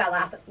 My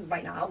fella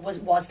right now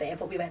was there,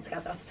 but we weren't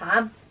together at the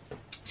time.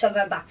 So I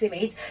went back to my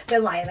mate,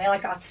 been lying there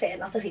like that,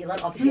 sitting at the ceiling,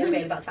 obviously in a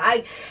really bad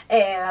way.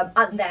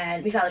 And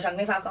then my fella rang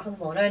me 5 o'clock in the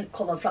morning,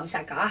 coming from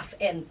said gaff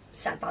in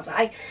said bad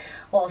way.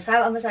 Also,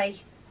 I was like,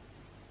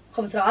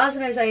 coming to ours,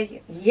 and I was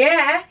like,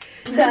 yeah.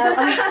 So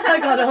I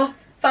got up.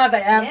 5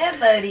 a.m. Yeah,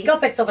 buddy. Got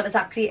picked up in a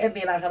taxi in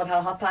my American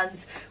Apparel hot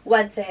pants,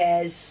 went to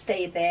his,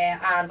 stayed there,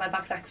 and went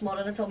back the next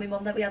morning and told my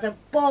mum that we had a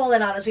ball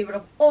in Anna's. We were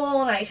up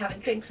all night having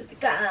drinks with the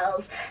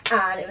girls,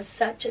 and it was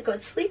such a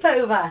good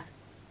sleepover.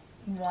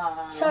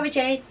 Wow. Sorry,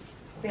 Jane.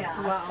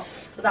 Yeah. Wow.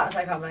 But that was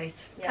my prom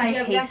night. Yeah. I Did you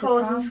ever hated get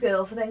calls prom. in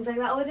school for things like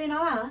that, or were they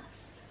not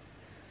asked?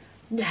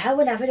 No,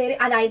 I never did it.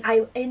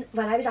 And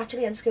when I was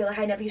actually in school, like,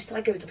 I never used to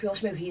like go to pure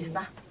smokies and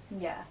that.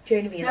 Yeah. Do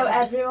you know what I mean? No, Like, I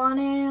was-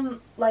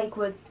 everyone like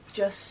would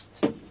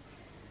just.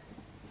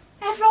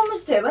 Everyone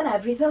was doing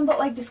everything, but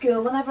like the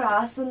school were never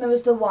asked. And there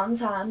was the one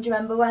time. Do you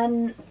remember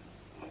when?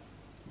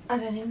 I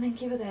don't even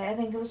think you were there. I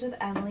think it was with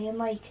Emily, and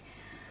like,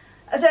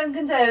 I don't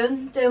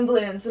condone doing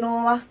balloons and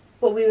all that,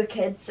 but we were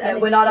kids. No,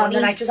 And we're it's not on funny.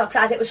 the nitrous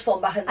oxide. It was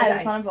fun back in the I day.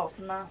 was not involved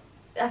in that.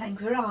 I think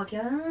we were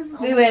arguing.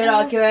 We were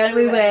arguing,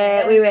 we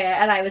were,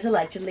 and I was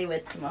allegedly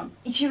with someone.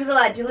 She was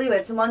allegedly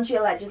with someone. She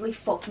allegedly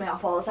fucked me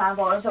off all the time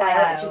for him, so I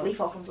Oh. allegedly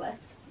fucking flipped.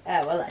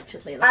 Oh,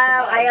 allegedly. Oh,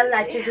 I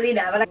allegedly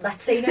never. Like,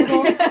 let's say no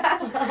more.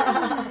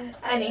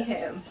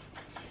 Anywho,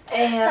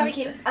 Sorry,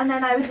 Kira. And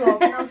then I was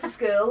walking out to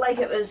school, like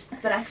it was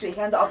the next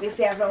weekend.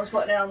 Obviously, everyone was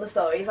putting it on the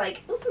stories,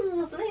 like,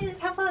 ooh, blues,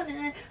 have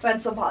fun.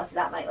 Went some party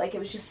that night, like it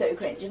was just so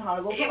cringe and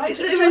horrible. But like,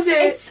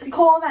 it's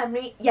core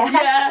memory.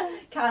 Yeah.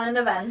 Canon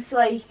event,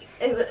 like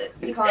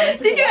you can't.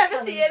 Did you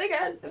ever see it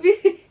again?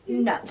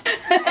 No.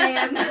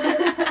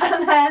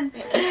 And then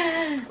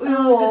we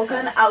were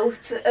walking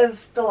out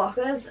of the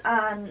lockers,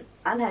 and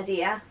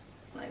Hedia,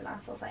 I'm not even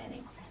I'll say her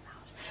name, I'll say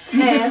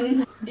it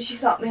loud. She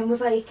stopped me and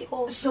was like,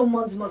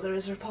 someone's mother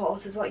has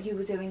reported what you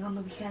were doing on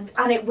the weekend,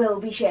 and it will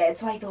be shared.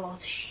 So I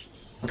thought, shit.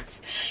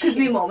 Because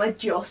my mum had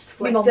just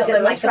flipped it,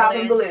 didn't like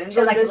grabbing balloons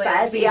under his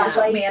bed. We used to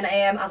suck me and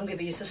Adam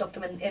Cooper used to suck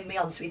them in my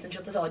ensuite and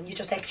shut the door, and you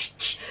just like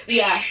shh.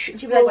 Yeah. She'd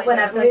be like,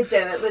 whenever we'd do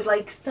it, we'd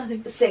like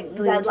sing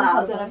dead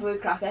loud whenever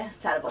we'd crack it.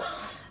 Terrible.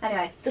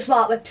 Anyway, the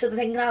smart whips are the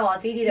thing now,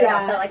 aren't they? You don't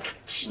have to like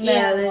shh.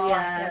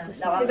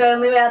 If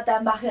only we had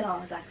them back in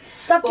our day.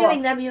 Stop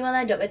doing them, you will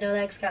end up with no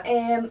legs.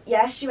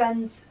 Yeah, she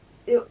went.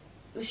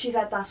 She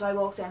said that's why I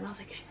walked in. And I was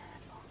like, shit.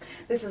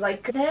 This was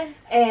like,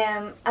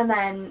 and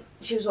then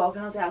she was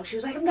walking out the house. She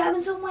was like, I'm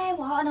going somewhere.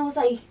 What? And I was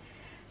like,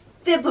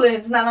 did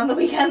balloons. And then on the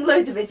weekend,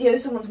 loads of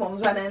videos. Someone's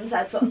mum's went in and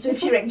said something. So if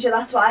she rings you,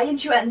 that's why.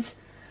 And she went,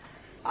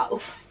 oh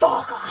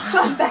fuck off.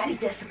 I'm very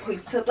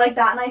disappointed like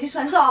that. And I just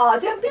went, oh,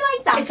 don't be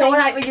like that. It's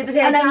alright when you're the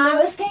third And then child.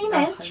 Lewis came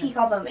in. Cheek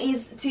of him.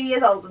 He's 2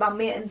 years older than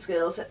me in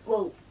school. So,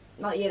 well,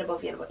 not a year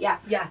above, yeah,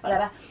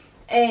 whatever.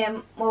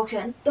 Walks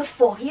in. The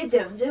fuck are you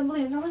doing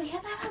balloons on the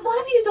weekend? I went, what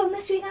have you done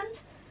this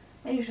weekend?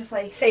 And he was just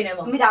like, say no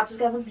more. My dad was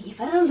going, leave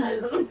her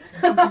alone.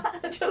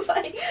 Just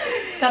like,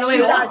 Got away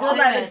My with dad it. will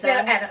never still,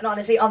 and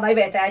honestly, on my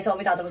birthday, I told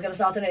my dad I was going to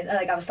start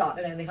I was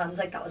starting an OnlyFans,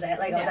 like that was it.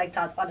 Like I was like,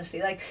 Dad,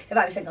 honestly, like if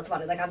I was single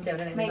tomorrow, like I'm doing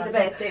an made the OnlyFans.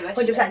 birthday wish.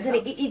 100%.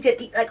 And he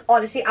did, like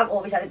honestly, I've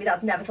always said it. My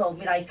dad never told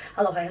me like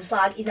I look like a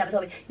slag. He's never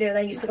told me. You know,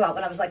 they used to go out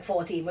when I was like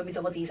 14 when we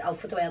double D's out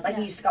for the world. Like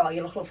he used to go out,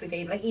 you look lovely,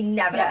 baby. Like he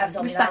never ever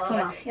told me that.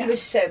 Like, he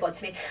was so good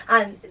to me.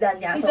 And then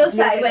he does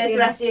say, where's the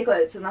rest of your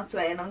clothes? And that's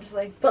way. And I'm just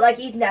like, but like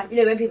he'd never,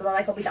 you know, when people are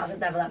like, oh, my dad had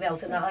never let me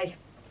out and that, like,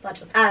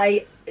 imagine.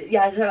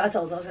 So I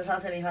told him I was going to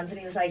start an OnlyFans, and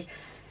he was like,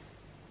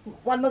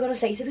 what am I going to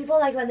say to people,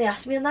 like, when they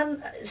ask me, and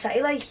then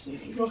say, like,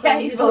 you've done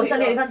OnlyFans,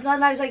 and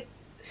then I was like,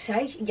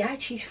 say, yeah,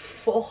 she's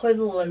fucking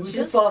loaded. she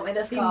just bought me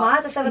this Be car.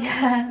 mad. I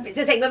said,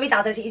 the thing with my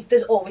dad is,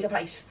 there's always a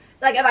price.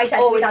 Like, if I said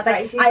to my dad,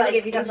 like, I'm going to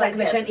give you 10%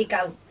 commission, he'd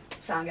go,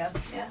 Sango.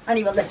 Yeah. And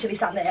he will literally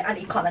stand there and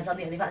he'd comment on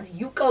the OnlyFans,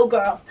 you go,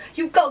 girl,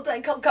 you go,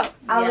 Glenn, go.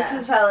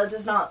 Alex's fella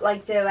does not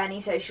like do any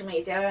social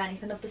media or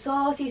anything of the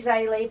sort. He's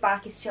very laid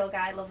back, he's a chill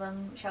guy, love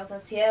him, shout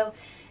out to you.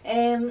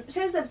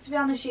 So to be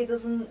honest, she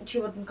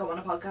wouldn't come on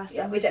a podcast.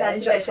 Yeah, and we we've don't said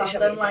enjoy to social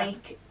them, media.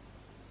 like,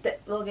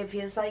 that we'll give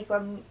you like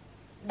when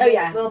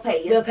we'll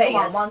pay you. We'll pay come you.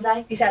 on one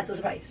day. He said there's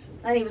a price.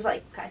 And he was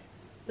like, okay.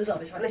 There's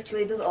always a price.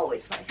 Literally, there's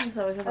always price. It's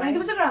always a I think it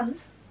was £1,000.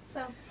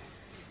 So.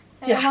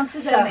 Yeah, wants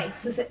to so- donate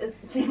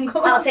to him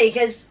come I'll on. take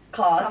his I'm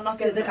card not to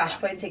giving the it cash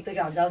back. point, take the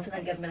grand out and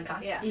then give him in a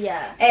cash. Yeah.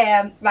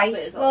 Yeah. Right,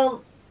 Please,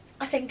 well,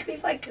 I think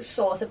we've like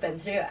sort of been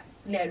through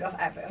near enough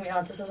everything we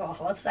wanted to talk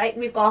about today.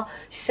 We've got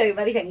so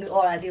many things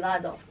already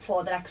lined up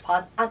for the next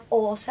pod, and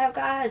also,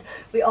 guys,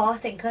 we are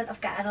thinking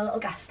of getting a little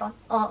guest on,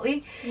 aren't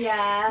we?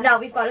 Yeah. Now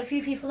we've got a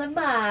few people in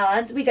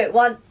mind. We don't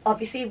want,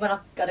 obviously, we're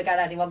not gonna get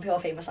anyone pure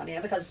famous on here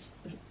because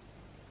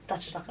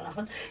that's just not gonna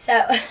happen.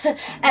 So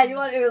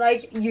anyone who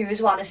like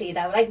yous want to see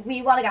them, like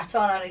we want to get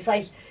someone on who's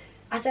like,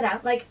 I don't know,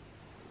 like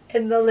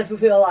in the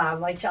Liverpool arm,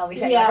 like shall we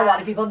say, like a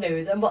lot of people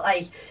know them, but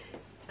like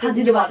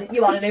you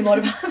want to know more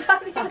about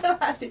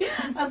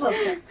I'd love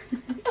to.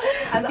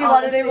 you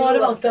want to know more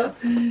about them,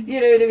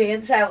 you know what I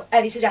mean? So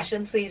any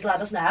suggestions, please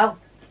let us know.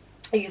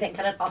 Are you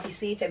thinking? And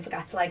obviously don't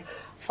forget to like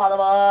follow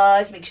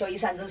us, make sure you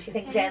send us your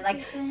things in,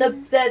 like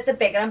the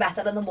bigger and better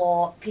and the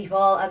more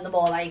people and the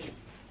more like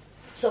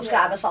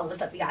subscribers, followers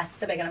that we get,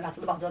 the bigger and better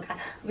the bond will get.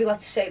 We've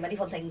got so many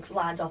fun things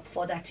lined up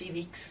for the next few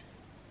weeks.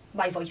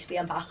 My voice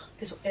being back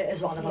is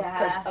one of them,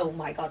 because oh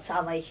my god,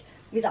 sound like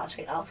my dad's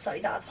right now. Sorry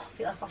dad, I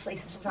feel like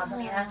prostrating sometimes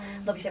on here.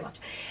 Love you so much.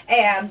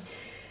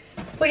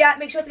 But yeah,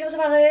 make sure to give us a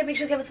follow, make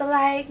sure to give us a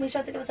like, make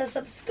sure to give us a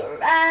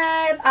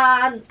subscribe,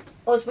 and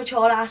us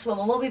mature ass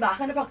women will be back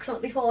in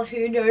approximately 4,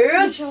 who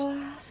knows?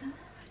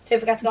 Don't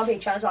forget to go on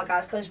Patreon as well,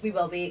 guys, because we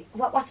will be.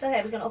 What's the name?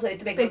 I was going to upload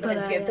the big Brother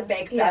interview. yeah. The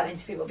big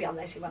interview will be on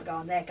there. So you want to go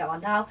on there? Go on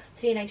now.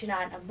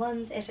 $3.99 a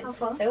month. It is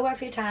so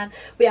worth your time.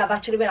 We have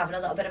actually been having a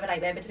little bit of a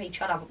nightmare with the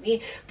Patreon, haven't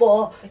we?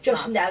 But It's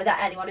just mad. know that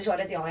anyone who's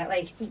already on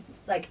it,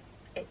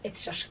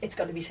 it's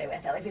going to be so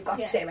worth it. Like we've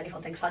got so many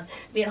fun things planned.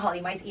 Me and Holly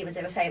might even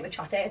do a say with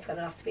Chatter. It's going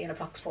to have to be in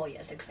approx 4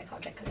 years because I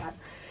can't drink again.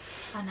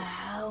 I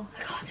know.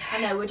 I I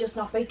know, we're just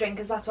not big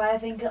drinkers, that's why I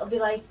think it'll be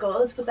like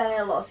good, but then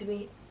it'll also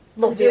be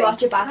Lovely. if you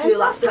watch it back, who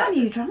last time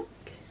you drunk?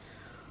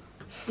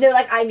 No,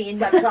 like, I mean,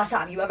 when was the last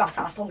time you were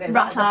rat-assed hungover?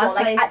 Rat-assed,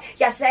 like,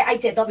 yesterday I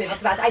did not move out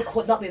of bed. I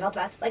could not move out of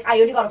bed. Like,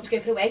 I only got up to go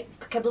for a way.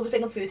 Kibble was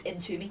bringing food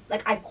into me.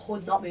 Like, I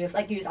could not move.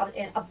 Like, use it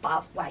in a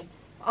bad way.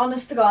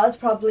 Honest to God,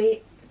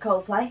 probably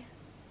Coldplay.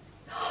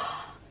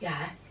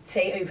 Yeah,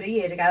 say over a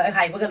year ago.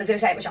 Okay, we're going to do a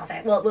segment shot.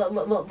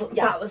 We'll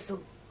yeah. That was the,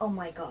 oh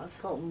my God.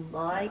 Oh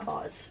my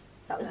God.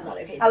 That was not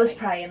okay. I was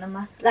praying in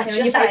that. Let's When just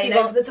you're say praying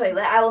over the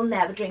toilet, I will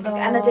never drink again.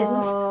 And I didn't.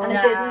 And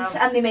I didn't.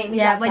 And they made me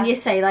Yeah, laugh when at- you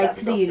say like that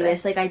to the was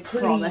universe, like I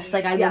promise,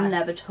 like I yeah. will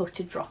never touch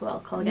a drop of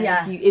alcohol again.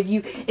 Yeah. If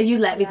you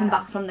let me come Yeah.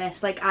 back from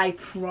this, like I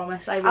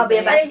promise I will. I'll be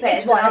a better It's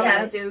person. one I'll of them.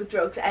 never do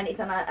drugs,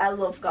 anything. I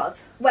love God.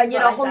 When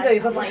you're That's not what I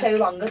said. hungover I'm for like- so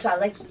long as well,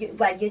 like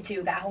when you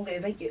do get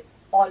hungover, you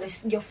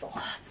honestly, you're fucked.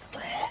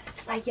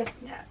 Like you're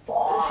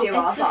fucked. You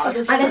are fucked.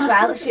 And as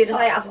well, as soon as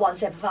I have one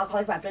sip of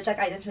alcoholic beverage, like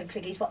I don't drink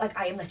ciggies, but like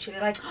I am literally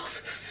like,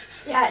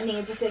 Yeah, it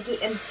needs a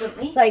ciggy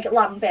instantly. like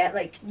Lambert,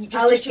 like you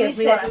I'll just literally give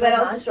me sit whatever without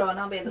I a want. straw and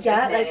I'll be able to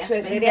Yeah, smoke like it.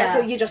 smoking Yeah. so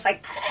you're just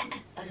like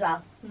as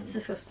well. It's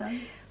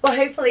disgusting. But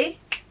hopefully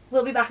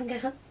we'll be back and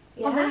kicking on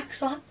the Yeah.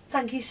 next one.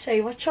 Thank you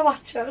so much for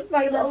watching,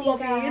 my little Love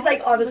you lovies. guys.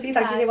 Like honestly, Love you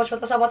thank you so guys. much for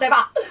this and whatever.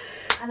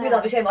 I know. We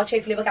love you so much.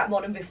 Hopefully we'll get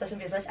more and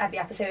ruthless every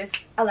episode,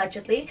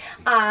 allegedly.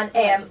 And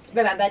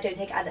remember, don't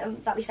take anything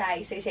that we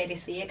say so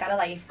seriously. You got a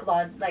life, come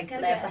on, like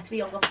Yeah, live, yeah. let's be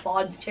young and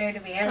fun. Do you know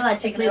what I mean? Let's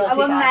Allegedly, take it all love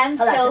too Our far. men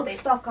still Allegedly.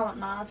 stop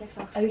commenting on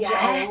TikTok. Oh,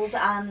 yeah. Old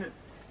and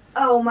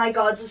oh my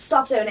god, just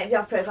stop doing it if you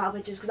have profile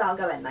pictures because I'll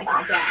go in like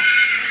I guess.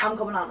 I'm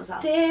coming on as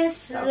well.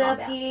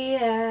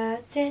 Disappear,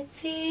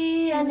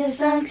 ditzy and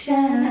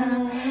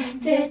dysfunctional,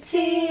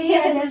 ditzy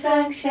and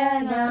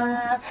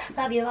dysfunctional.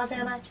 Love you all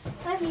so much.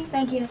 Love you.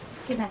 Thank you.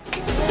 Good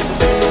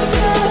night.